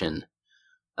action.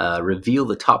 Reveal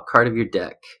the top card of your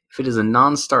deck. If it is a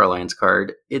non-Star Alliance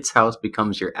card, its house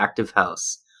becomes your active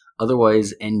house.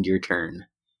 Otherwise, end your turn.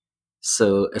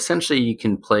 So essentially, you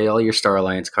can play all your Star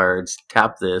Alliance cards,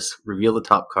 tap this, reveal the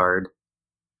top card.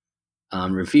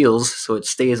 Reveals, so it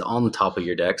stays on the top of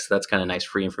your deck. So that's kind of nice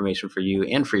free information for you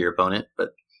and for your opponent,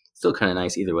 but still kind of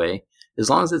nice either way. As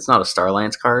long as it's not a Star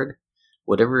Alliance card,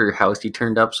 whatever house you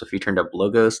turned up, so if you turned up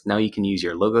Logos, now you can use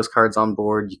your Logos cards on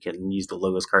board. You can use the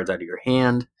Logos cards out of your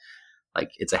hand.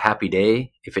 Like, it's a happy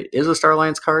day. If it is a Star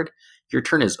Alliance card, your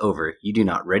turn is over. You do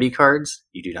not ready cards.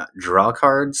 You do not draw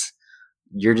cards.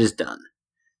 You're just done.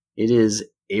 It is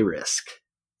a risk.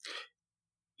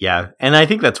 Yeah, and I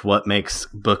think that's what makes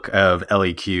Book of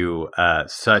LEQ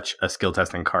such a skill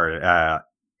testing card.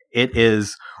 It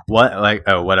is what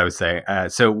I would say.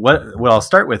 So what I'll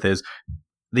start with is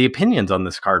the opinions on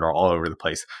this card are all over the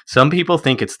place. Some people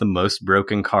think it's the most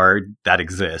broken card that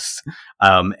exists.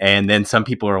 And then some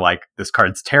people are like, this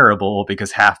card's terrible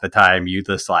because half the time you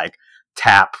just like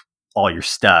tap all your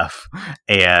stuff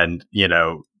and,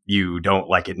 you don't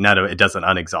like it. None of it doesn't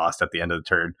unexhaust at the end of the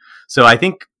turn. So I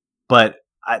think, but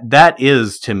that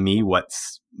is to me what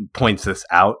points this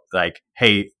out. Like,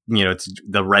 hey, it's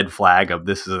the red flag of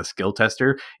this is a skill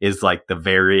tester is like the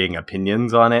varying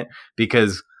opinions on it,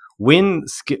 because when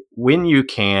you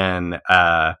can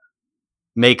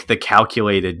make the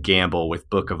calculated gamble with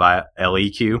Book of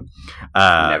LEQ.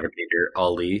 Navigator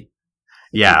Ollie.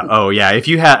 Yeah. Oh, yeah. If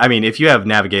you have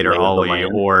Navigator Lay of the Ollie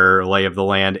Land. or Lay of the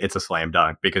Land, it's a slam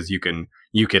dunk because you can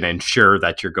ensure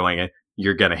that you're going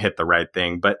to hit the right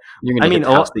thing. But You're going to hit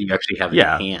the house that you actually have in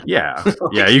hand. Yeah.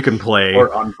 Yeah. You can play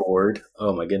or on board.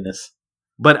 Oh my goodness.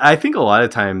 But I think a lot of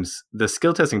times the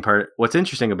skill testing part, what's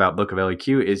interesting about Book of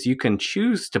LEQ is you can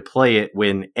choose to play it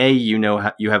when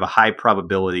you have a high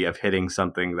probability of hitting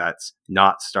something that's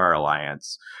not Star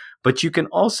Alliance. But you can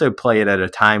also play it at a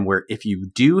time where if you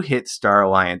do hit Star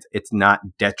Alliance, it's not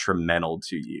detrimental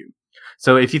to you.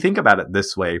 So if you think about it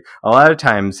this way, a lot of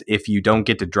times if you don't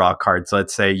get to draw cards,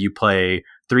 let's say you play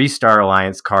 3 Star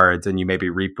Alliance cards and you maybe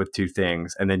reap with 2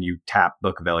 things, and then you tap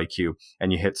Book of LEQ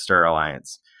and you hit Star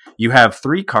Alliance. You have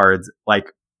 3 cards.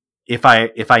 Like if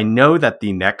I know that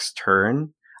the next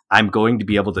turn I'm going to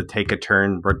be able to take a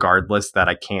turn regardless that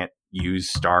I can't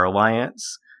use Star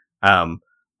Alliance,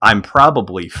 I'm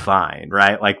probably fine,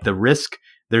 right? Like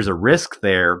there's a risk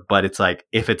there, but it's like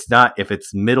if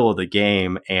it's middle of the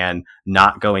game and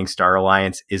not going Star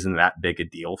Alliance isn't that big a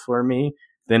deal for me,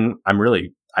 then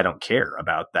I don't care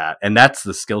about that. And that's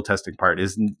the skill testing part,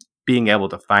 is being able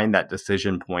to find that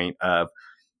decision point of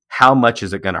how much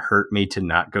is it going to hurt me to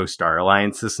not go Star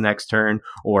Alliance this next turn?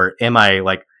 Or am I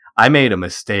I made a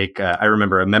mistake. I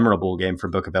remember a memorable game for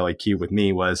Book of LEQ with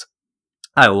me was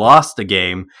I lost a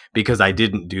game because I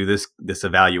didn't do this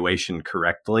evaluation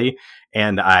correctly.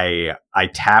 And I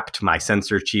tapped my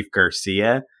Censor Chief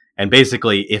Garcia. And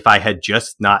basically, if I had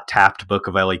just not tapped Book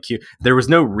of LEQ, there was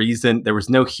no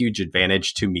huge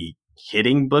advantage to me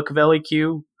hitting Book of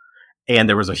LEQ. And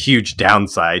there was a huge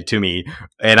downside to me,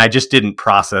 and I just didn't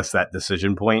process that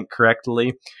decision point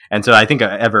correctly. And so I think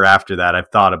ever after that, I've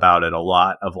thought about it a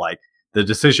lot of the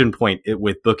decision point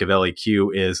with Book of LEQ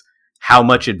is how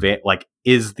much do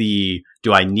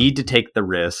I need to take the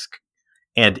risk?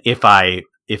 And if I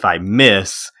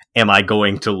miss, am I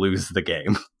going to lose the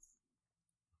game?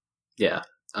 Yeah.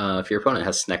 If your opponent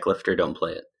has Snecklifter, don't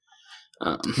play it.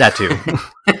 That too.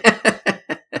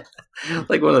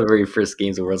 Like one of the very first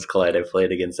games of Worlds Collide I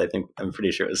played against, I'm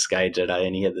pretty sure it was Sky Jedi,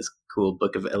 and he had this cool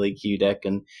Book of LEQ deck,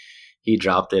 and he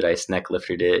dropped it. I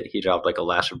Sneckliftered it. He dropped a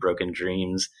Lash of Broken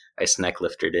Dreams. I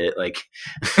Sneckliftered it.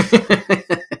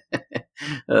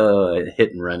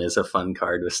 Hit and Run is a fun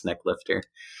card with Snecklifter.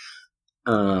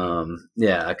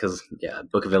 Because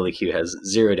Book of LEQ has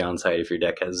 0 downside if your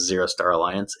deck has 0 Star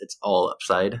Alliance. It's all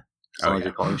upside as long as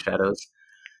you're calling shadows.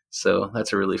 So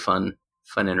that's a really fun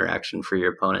interaction for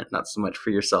your opponent, not so much for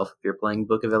yourself if you're playing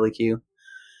Book of LEQ.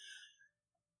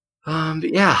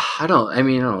 But yeah, I don't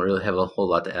really have a whole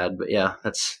lot to add, but yeah,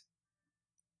 that's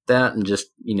that. And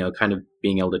just, kind of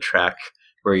being able to track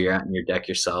where you're at in your deck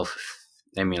yourself.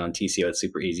 On TCO, it's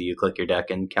super easy. You click your deck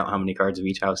and count how many cards of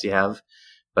each house you have.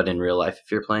 But in real life,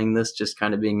 if you're playing this, just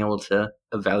kind of being able to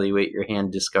evaluate your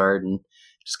hand discard and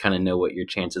just kind of know what your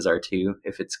chances are too,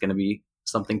 if it's going to be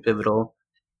something pivotal.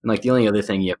 And the only other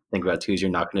thing you have to think about too is you're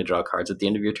not going to draw cards at the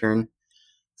end of your turn.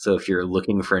 So if you're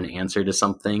looking for an answer to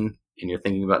something and you're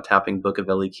thinking about tapping Book of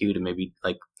LEQ to maybe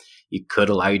you could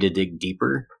allow you to dig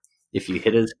deeper if you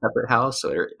hit a separate house,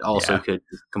 or it also could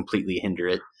completely hinder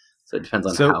it. So it depends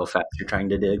on how fast you're trying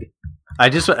to dig. I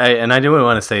do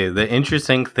want to say the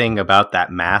interesting thing about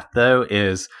that math though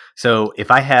is, so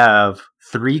if I have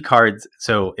 3 cards,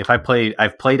 so if I've played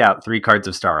out 3 cards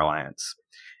of Star Alliance,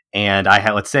 and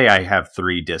let's say I have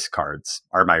 3 discards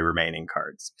are my remaining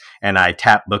cards, and I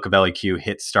tap Book of LEQ,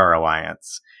 hit Star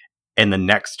Alliance, and the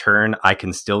next turn I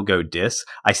can still go dis.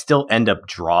 I still end up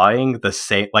drawing the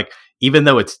same, even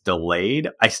though it's delayed,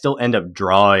 I still end up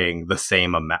drawing the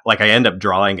same amount. I end up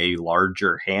drawing a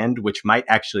larger hand, which might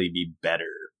actually be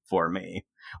better for me.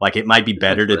 It might be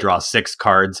better to draw 6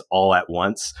 cards all at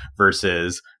once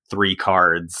versus 3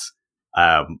 cards.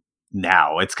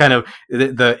 Now it's kind of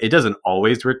it doesn't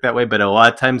always work that way, but a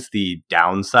lot of times the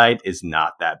downside is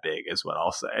not that big, is what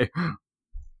I'll say.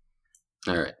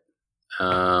 All right,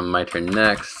 my turn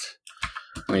next.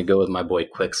 I'm gonna go with my boy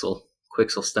Quixel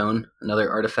Stone. Another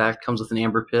artifact, comes with an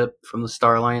Amber Pip from the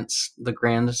Star Alliance, the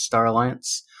Grand Star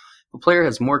Alliance. If a player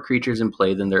has more creatures in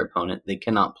play than their opponent, they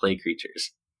cannot play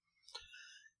creatures.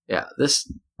 Yeah,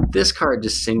 this card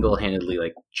just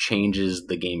single-handedly changes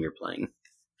the game you're playing.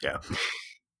 Yeah.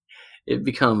 It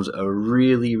becomes a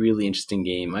really, really interesting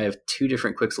game. I have 2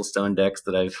 different Quixel Stone decks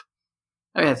that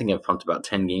I think I've pumped about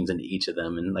 10 games into each of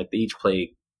them, and they each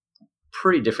play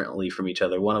pretty differently from each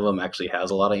other. One of them actually has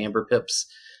a lot of Amber Pips,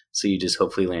 so you just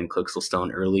hopefully land Quixel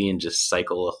Stone early and just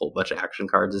cycle a whole bunch of action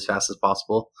cards as fast as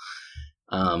possible.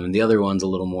 And the other one's a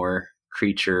little more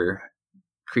creature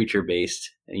creature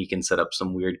based, and you can set up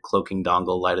some weird cloaking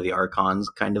dongle Light of the Archons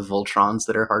kind of Voltrons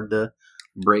that are hard to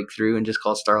break through and just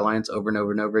call Star Alliance over and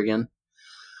over and over again.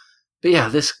 But yeah,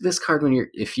 this card,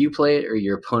 if you play it or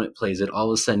your opponent plays it,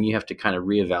 all of a sudden you have to kind of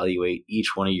reevaluate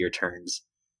each one of your turns,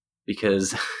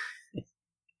 because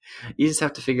you just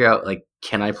have to figure out, like,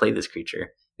 can I play this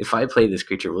creature? If I play this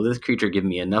creature, will this creature give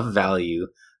me enough value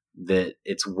that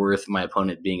it's worth my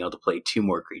opponent being able to play 2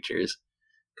 more creatures?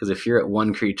 Because if you're at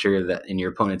 1 creature and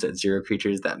your opponent's at 0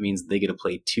 creatures, that means they get to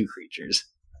play 2 creatures.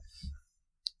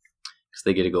 Because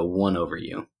they get to go 1 over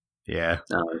you. Yeah.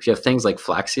 If you have things like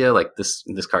Flaxia, like this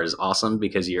card is awesome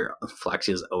because your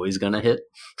Flaxia is always going to hit.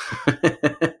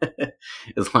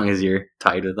 As long as you're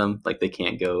tied with them. Like, they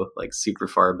can't go like super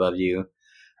far above you.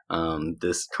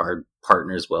 This card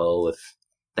partners well with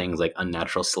things like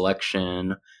Unnatural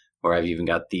Selection, or I've even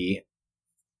got the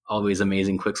always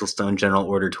amazing Quixelstone General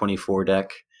Order 24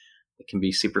 deck. It can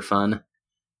be super fun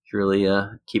if you really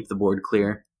keep the board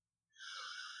clear.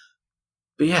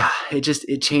 But yeah,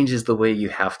 it changes the way you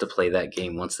have to play that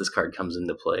game once this card comes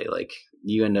into play. Like,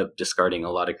 you end up discarding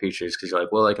a lot of creatures because you're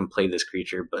like, well, I can play this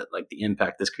creature, but like the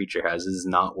impact this creature has is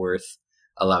not worth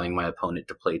allowing my opponent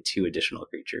to play 2 additional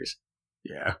creatures.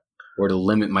 Yeah. Or to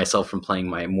limit myself from playing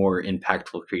my more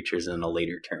impactful creatures in a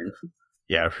later turn.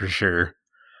 Yeah, for sure.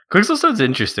 Quixelstone's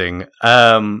interesting.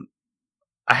 I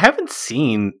haven't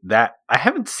seen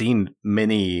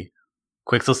many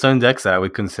Quixelstone decks that I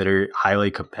would consider highly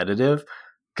competitive,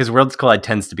 because Worlds Collide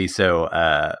tends to be so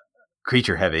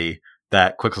creature heavy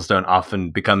that Quixelstone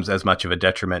often becomes as much of a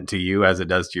detriment to you as it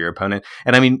does to your opponent.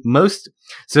 And I mean,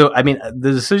 the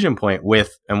decision point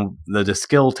with the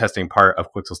skill testing part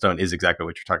of Quixelstone is exactly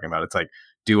what you're talking about. It's like,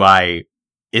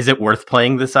 is it worth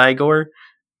playing this Igor?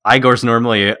 Igor's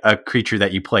normally a creature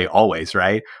that you play always,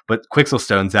 right? But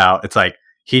Quixelstone's out. It's like,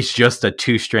 he's just a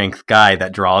 2-strength guy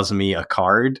that draws me a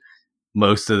card.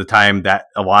 Most of the time,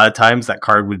 a lot of times that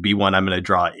card would be one I'm going to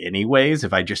draw anyways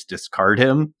if I just discard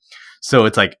him. So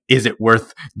it's like, is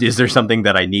there something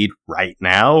that I need right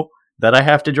now that I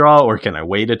have to draw, or can I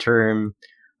wait a turn?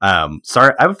 I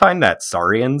would find that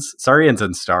Saurians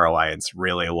and Star Alliance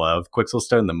really love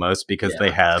Quixelstone the most because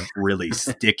they have really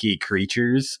sticky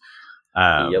creatures.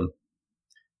 Yep.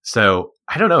 So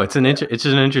I don't know. It's an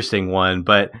interesting one,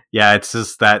 but yeah, it's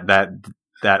just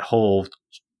that whole,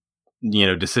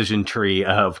 decision tree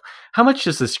of how much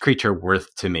is this creature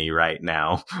worth to me right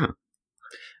now?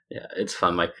 Yeah, it's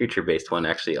fun. My creature-based one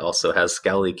actually also has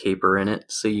Scowly Caper in it,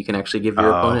 so you can actually give your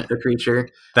opponent a creature.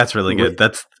 That's really good.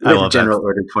 I love General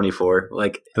Order 24.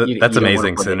 Like, that's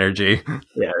amazing synergy.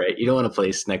 Yeah, right. You don't want to play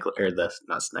Scowly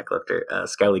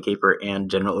Caper and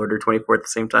General Order 24 at the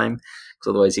same time,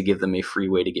 because otherwise you give them a free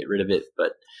way to get rid of it.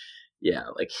 But yeah,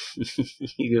 like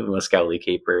you give them a Scowly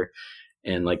Caper,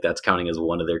 and like that's counting as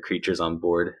one of their creatures on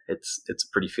board. It's a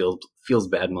pretty feels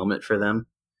bad moment for them.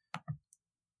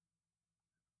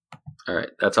 All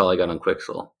right, that's all I got on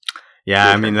Quixel. Yeah,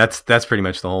 I mean that's pretty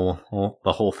much the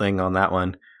whole thing on that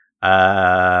one.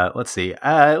 Let's see.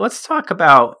 Let's talk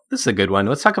about, this is a good one.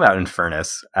 Let's talk about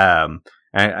Infernus.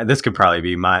 This could probably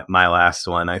be my last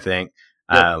one, I think.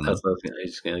 I'm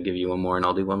just gonna give you one more, and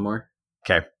I'll do one more.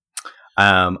 Okay.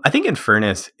 I think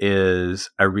Infernus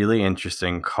is a really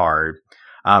interesting card.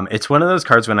 It's one of those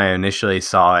cards when I initially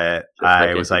saw it,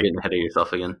 I was like, getting ahead of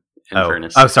yourself again.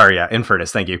 Infernus. Oh, sorry. Yeah,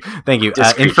 Infernus. Thank you.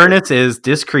 Infernus is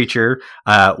this creature.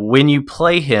 When you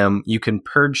play him, you can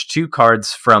purge 2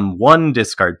 cards from one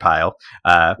discard pile.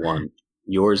 One.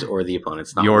 Yours or the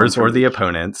opponent's. Not yours or the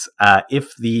opponent's.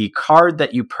 If the card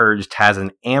that you purged has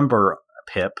an amber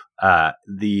pip,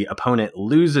 the opponent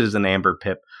loses an amber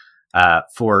pip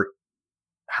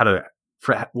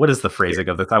what is the phrasing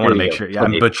of this? I want to make sure. Yeah,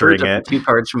 I'm butchering it. 2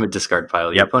 cards from a discard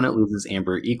pile. Your opponent loses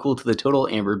amber equal to the total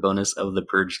amber bonus of the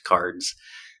purged cards.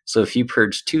 So if you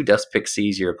purge 2 Dust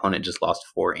Pixies, your opponent just lost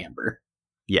 4 amber.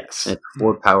 Yes. And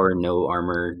 4 power, no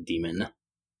armor demon.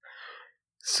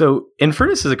 So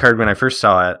Infernus is a card, when I first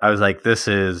saw it, I was like, this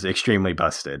is extremely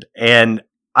busted. And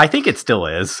I think it still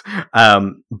is.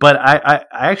 But I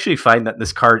actually find that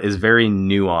this card is very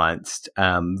nuanced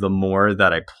the more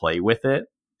that I play with it.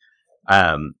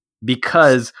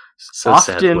 Because so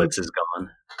often sad Blitz is gone.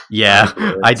 Yeah,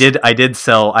 I did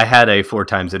sell. I had a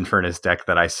 4x Infernus deck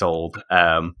that I sold.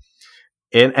 And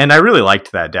I really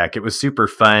liked that deck. It was super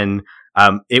fun.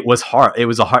 It was hard. It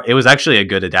was actually a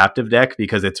good adaptive deck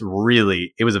because it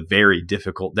was a very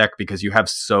difficult deck because you have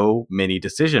so many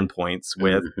decision points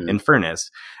with Infernus.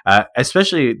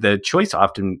 Especially the choice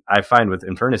often I find with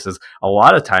Infernus is a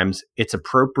lot of times it's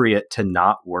appropriate to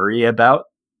not worry about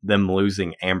them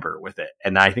losing amber with it.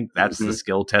 And I think that's the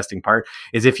skill testing part,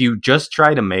 is if you just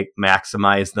try to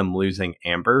maximize them losing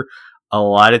amber, a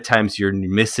lot of times you're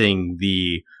missing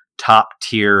the top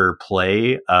tier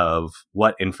play of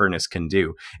what Infernus can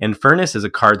do. Infernus is a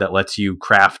card that lets you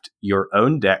craft your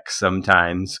own deck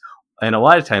sometimes, and a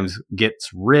lot of times gets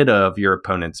rid of your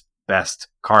opponent's best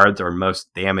cards or most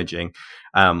damaging,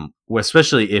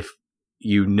 especially if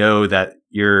you know that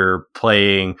you're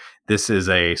playing, this is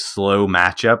a slow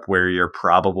matchup where you're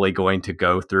probably going to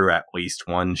go through at least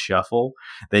one shuffle.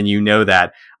 Then you know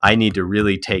that I need to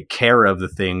really take care of the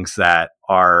things that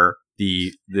are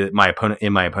my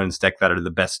opponent's deck that are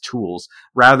the best tools,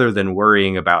 rather than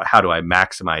worrying about how do I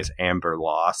maximize amber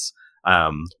loss.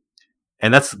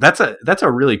 And that's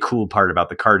a really cool part about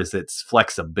the card, is its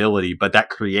flexibility, but that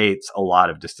creates a lot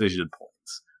of decision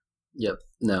points. Yep.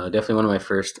 No, definitely one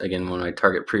of my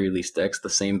target pre-release decks. The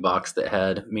same box that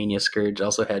had Mania Scourge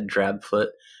also had Drabfoot,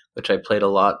 which I played a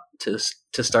lot to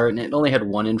start, and it only had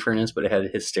one Infernus, but it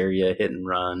had Hysteria, Hit and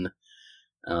Run,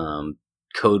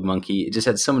 Code Monkey. It just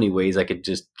had so many ways I could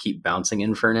just keep bouncing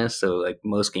Infernus. So like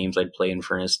most games I'd play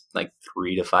Infernus like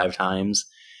 3 to 5 times.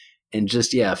 And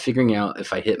just, figuring out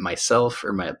if I hit myself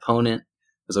or my opponent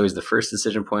was always the first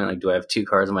decision point. Like, do I have 2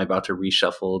 cards? Am I about to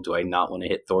reshuffle? Do I not want to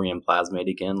hit Thorium Plasmate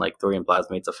again? Like, Thorium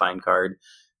Plasmate's a fine card,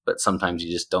 but sometimes you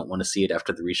just don't want to see it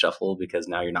after the reshuffle, because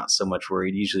now you're not so much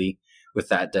worried. Usually with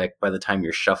that deck, by the time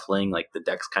you're shuffling, like the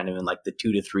deck's kind of in like the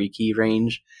 2 to 3 key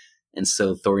range. And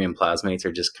so Thorium Plasmates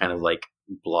are just kind of like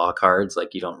blah cards.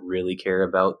 Like, you don't really care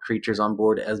about creatures on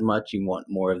board as much. You want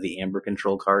more of the amber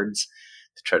control cards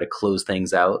to try to close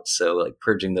things out. So like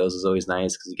purging those is always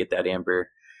nice because you get that amber.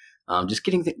 Just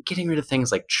getting rid of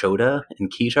things like Chota and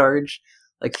Key Charge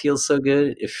like feels so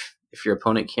good. If your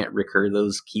opponent can't recur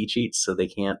those key cheats, so they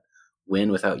can't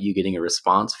win without you getting a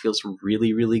response, feels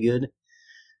really, really good.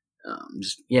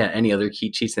 Any other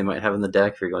key cheats they might have in the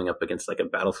deck, if you're going up against like a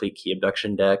Battlefleet Key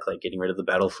Abduction deck, like getting rid of the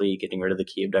Battlefleet, getting rid of the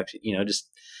Key Abduction, just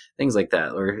things like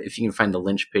that. Or if you can find the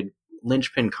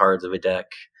linchpin cards of a deck.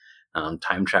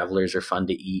 Time Travelers are fun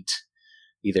to eat.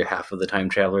 Either half of the Time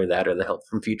Traveler, that, or the Help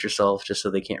from Future Self, just so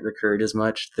they can't recur it as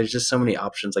much. There's just so many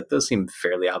options. Like, those seem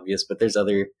fairly obvious, but there's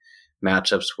other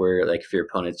matchups where, like, if your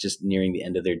opponent's just nearing the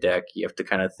end of their deck, you have to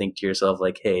kind of think to yourself,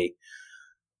 like, hey,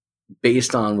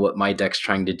 based on what my deck's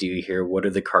trying to do here, what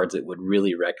are the cards that would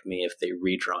really wreck me if they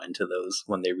redraw into those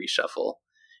when they reshuffle?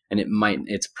 And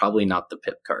it's probably not the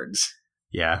Pip cards.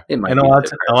 Yeah, and a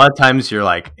lot of times you're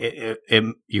like,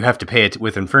 you have to pay it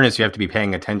with Infernus. You have to be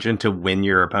paying attention to when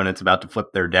your opponent's about to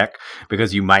flip their deck,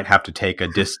 because you might have to take a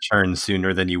disc turn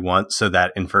sooner than you want so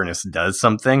that Infernus does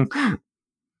something.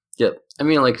 Yep. I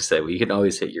mean, like I said, you can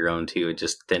always hit your own too and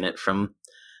just thin it from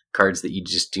cards that you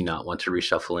just do not want to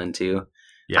reshuffle into.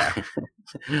 Yeah.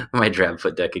 My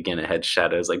Drabfoot deck, again, it had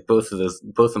shadows. Like both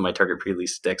of my target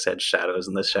pre-release decks had shadows,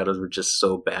 and the shadows were just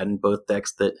so bad in both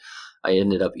decks that I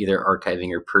ended up either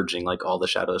archiving or purging like all the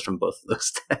shadows from both of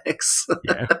those decks.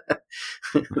 Yeah.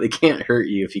 They can't hurt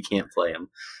you if you can't play them.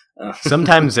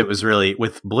 Sometimes it was really,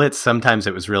 with Blitz, sometimes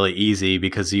it was really easy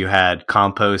because you had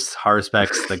Compost,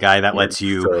 Harspex, the guy that lets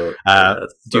you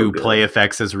do good play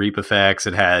effects as reap effects.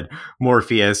 It had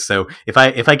Morpheus. So if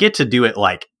I get to do it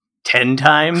like 10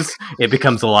 times, it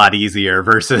becomes a lot easier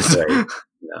versus... Right.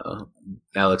 No.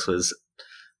 Alex was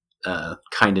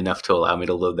kind enough to allow me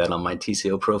to load that on my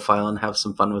TCO profile and have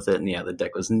some fun with it. And yeah, the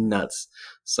deck was nuts.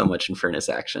 So much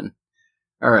Infernus action.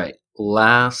 All right,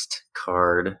 last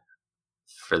card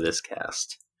for this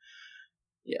cast.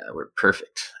 Yeah, we're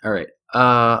perfect. All right,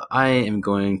 I am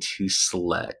going to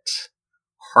select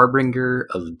Harbinger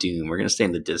of Doom. We're going to stay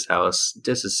in the Dis house.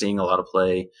 Dis is seeing a lot of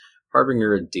play.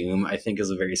 Harbinger of Doom, I think,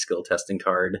 is a very skill testing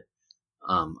card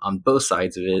on both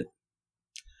sides of it.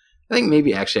 I think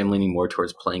maybe actually I'm leaning more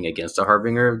towards playing against a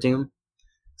Harbinger of Doom.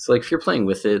 So like if you're playing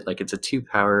with it, like it's a 2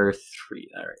 power,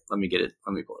 3. All right, let me get it.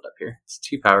 Let me pull it up here. It's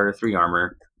 2 power, 3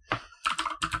 armor.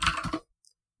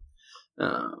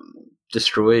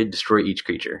 Destroy each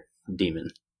creature.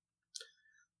 Demon.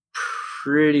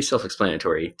 Pretty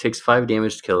self-explanatory. Takes 5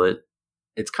 damage to kill it.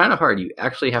 It's kind of hard. You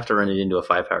actually have to run it into a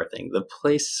 5 power thing. The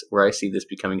place where I see this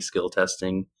becoming skill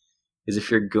testing is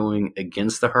if you're going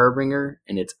against the Harbinger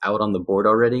and it's out on the board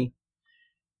already,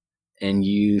 and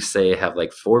you say have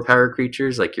like 4 power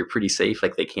creatures, like you're pretty safe,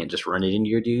 like they can't just run it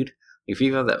into your dude. If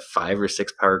you have that 5 or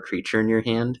 6 power creature in your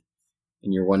hand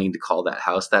and you're wanting to call that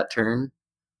house that turn,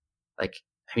 like,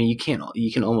 I mean, you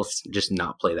can almost just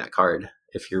not play that card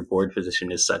if your board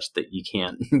position is such that you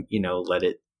can't, let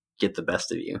it get the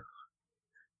best of you.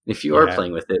 If you are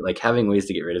playing with it, like having ways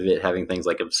to get rid of it, having things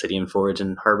like Obsidian Forge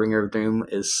and Harbinger of Doom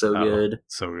is so good.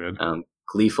 So good.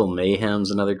 Gleeful Mayhem's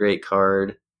another great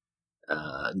card.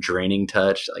 Draining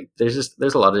Touch. Like there's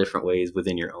a lot of different ways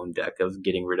within your own deck of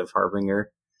getting rid of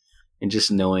Harbinger, and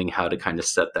just knowing how to kind of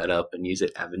set that up and use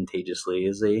it advantageously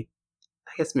is I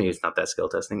guess maybe it's not that skill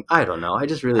testing. I don't know. I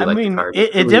just really like the card.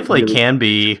 It definitely can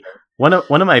be. One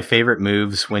of my favorite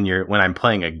moves when I'm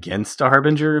playing against a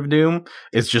Harbinger of Doom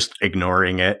is just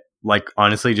ignoring it. Like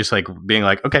honestly, just like being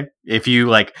like, okay, if you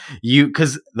like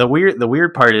because the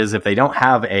weird part is if they don't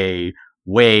have a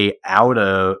way out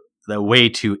of the way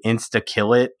to insta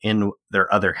kill it in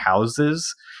their other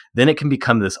houses, then it can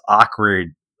become this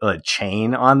awkward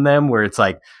chain on them where it's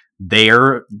like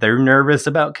they're nervous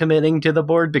about committing to the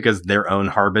board because their own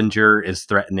Harbinger is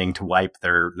threatening to wipe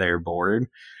their board.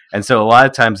 And so a lot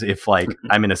of times if like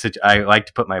I like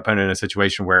to put my opponent in a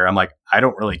situation where I'm like, I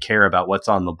don't really care about what's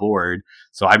on the board.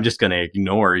 So I'm just going to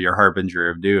ignore your Harbinger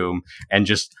of Doom and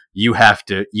just, you have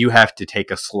to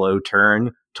take a slow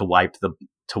turn to wipe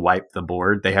the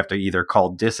board. They have to either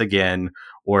call dis again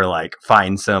or like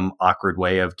find some awkward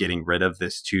way of getting rid of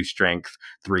this 2 strength,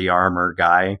 3 armor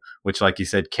guy, which like you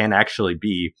said, can actually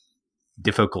be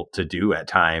difficult to do at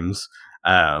times.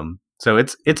 So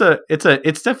it's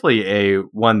definitely a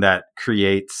one that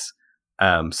creates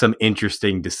some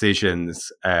interesting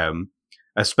decisions,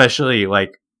 especially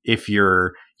like if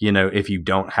you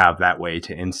don't have that way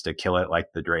to insta kill it,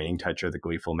 like the Draining Touch or the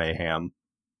Gleeful Mayhem.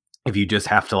 If you just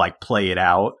have to like play it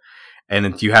out,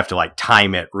 and you have to like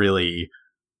time it really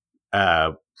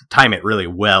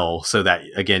well so that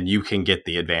again you can get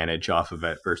the advantage off of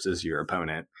it versus your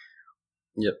opponent.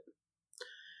 Yep.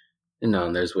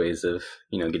 And there's ways of,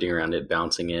 getting around it,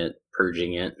 bouncing it,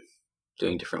 purging it,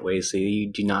 doing different ways so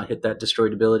you do not hit that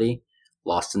destroyed ability,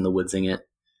 lost in the woodsing it.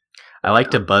 I like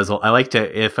to buzzle.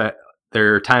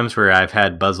 There are times where I've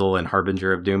had Buzzle and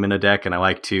Harbinger of Doom in a deck, and I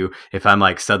like to, if I'm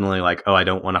like suddenly like, oh, I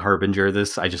don't want to Harbinger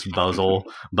this, I just Buzzle,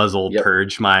 yep.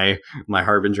 Purge my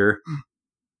Harbinger.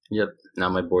 Yep. Now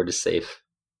my board is safe.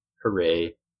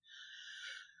 Hooray.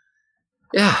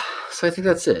 Yeah. So I think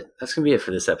that's it. That's going to be it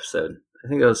for this episode. I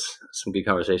think that was some good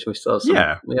conversation. We still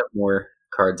have we have more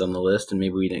cards on the list, and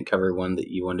maybe we didn't cover one that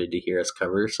you wanted to hear us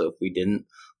cover. So if we didn't,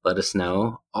 let us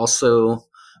know. Also,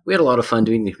 we had a lot of fun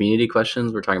doing the community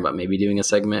questions. We're talking about maybe doing a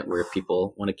segment where if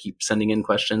people want to keep sending in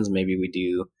questions, maybe we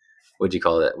do, what'd you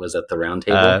call it? Was that the round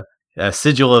table?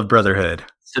 Sigil of Brotherhood.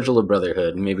 Sigil of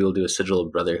Brotherhood. Maybe we'll do a Sigil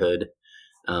of Brotherhood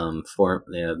for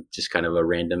just kind of a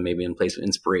random, maybe in place of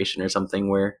inspiration or something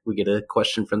where we get a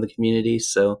question from the community.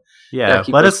 So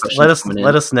let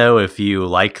us know if you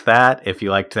like that. If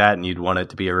you liked that and you'd want it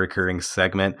to be a recurring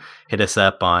segment, hit us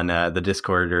up on the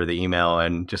Discord or the email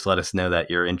and just let us know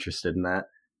that you're interested in that.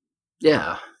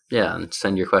 Yeah, and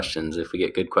send your questions. If we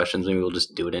get good questions, maybe we'll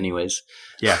just do it anyways.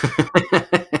 Yeah.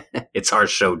 It's our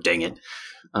show, dang it.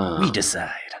 We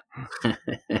decide.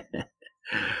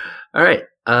 All right.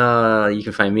 You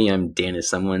can find me. I'm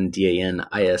Danissomeone,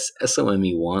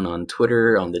 DANISSOME1 on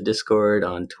Twitter, on the Discord,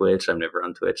 on Twitch. I'm never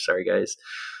on Twitch. Sorry, guys.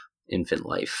 Infant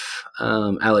life.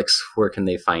 Alex, where can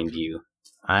they find you?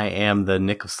 I am the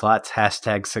Nick of Slots,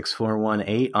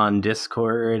 #6418 on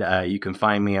Discord. You can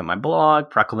find me at my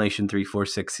blog,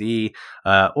 Proclamation346E,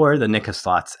 or the Nick of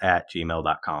Slots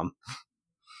 @gmail.com.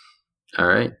 All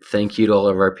right. Thank you to all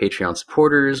of our Patreon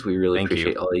supporters. We really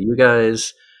appreciate all of you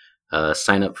guys.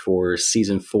 Sign up for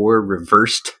Season 4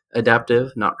 Reversed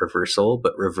Adaptive, not Reversal,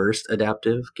 but Reversed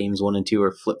Adaptive. Games 1 and 2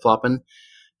 are flip-flopping.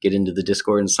 Get into the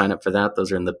Discord and sign up for that.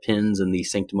 Those are in the pins in the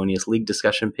Sanctimonious League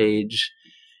discussion page.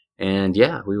 And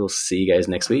yeah, we will see you guys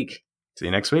next week. See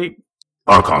you next week.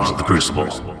 Archons of the Crucible.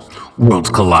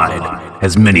 Worlds collide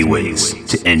has many ways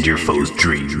to end your foe's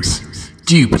dreams.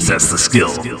 Do you possess the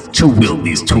skill to wield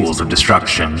these tools of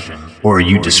destruction, or are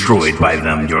you destroyed by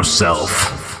them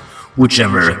yourself?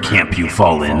 Whichever camp you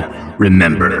fall in,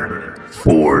 remember,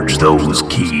 forge those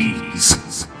keys.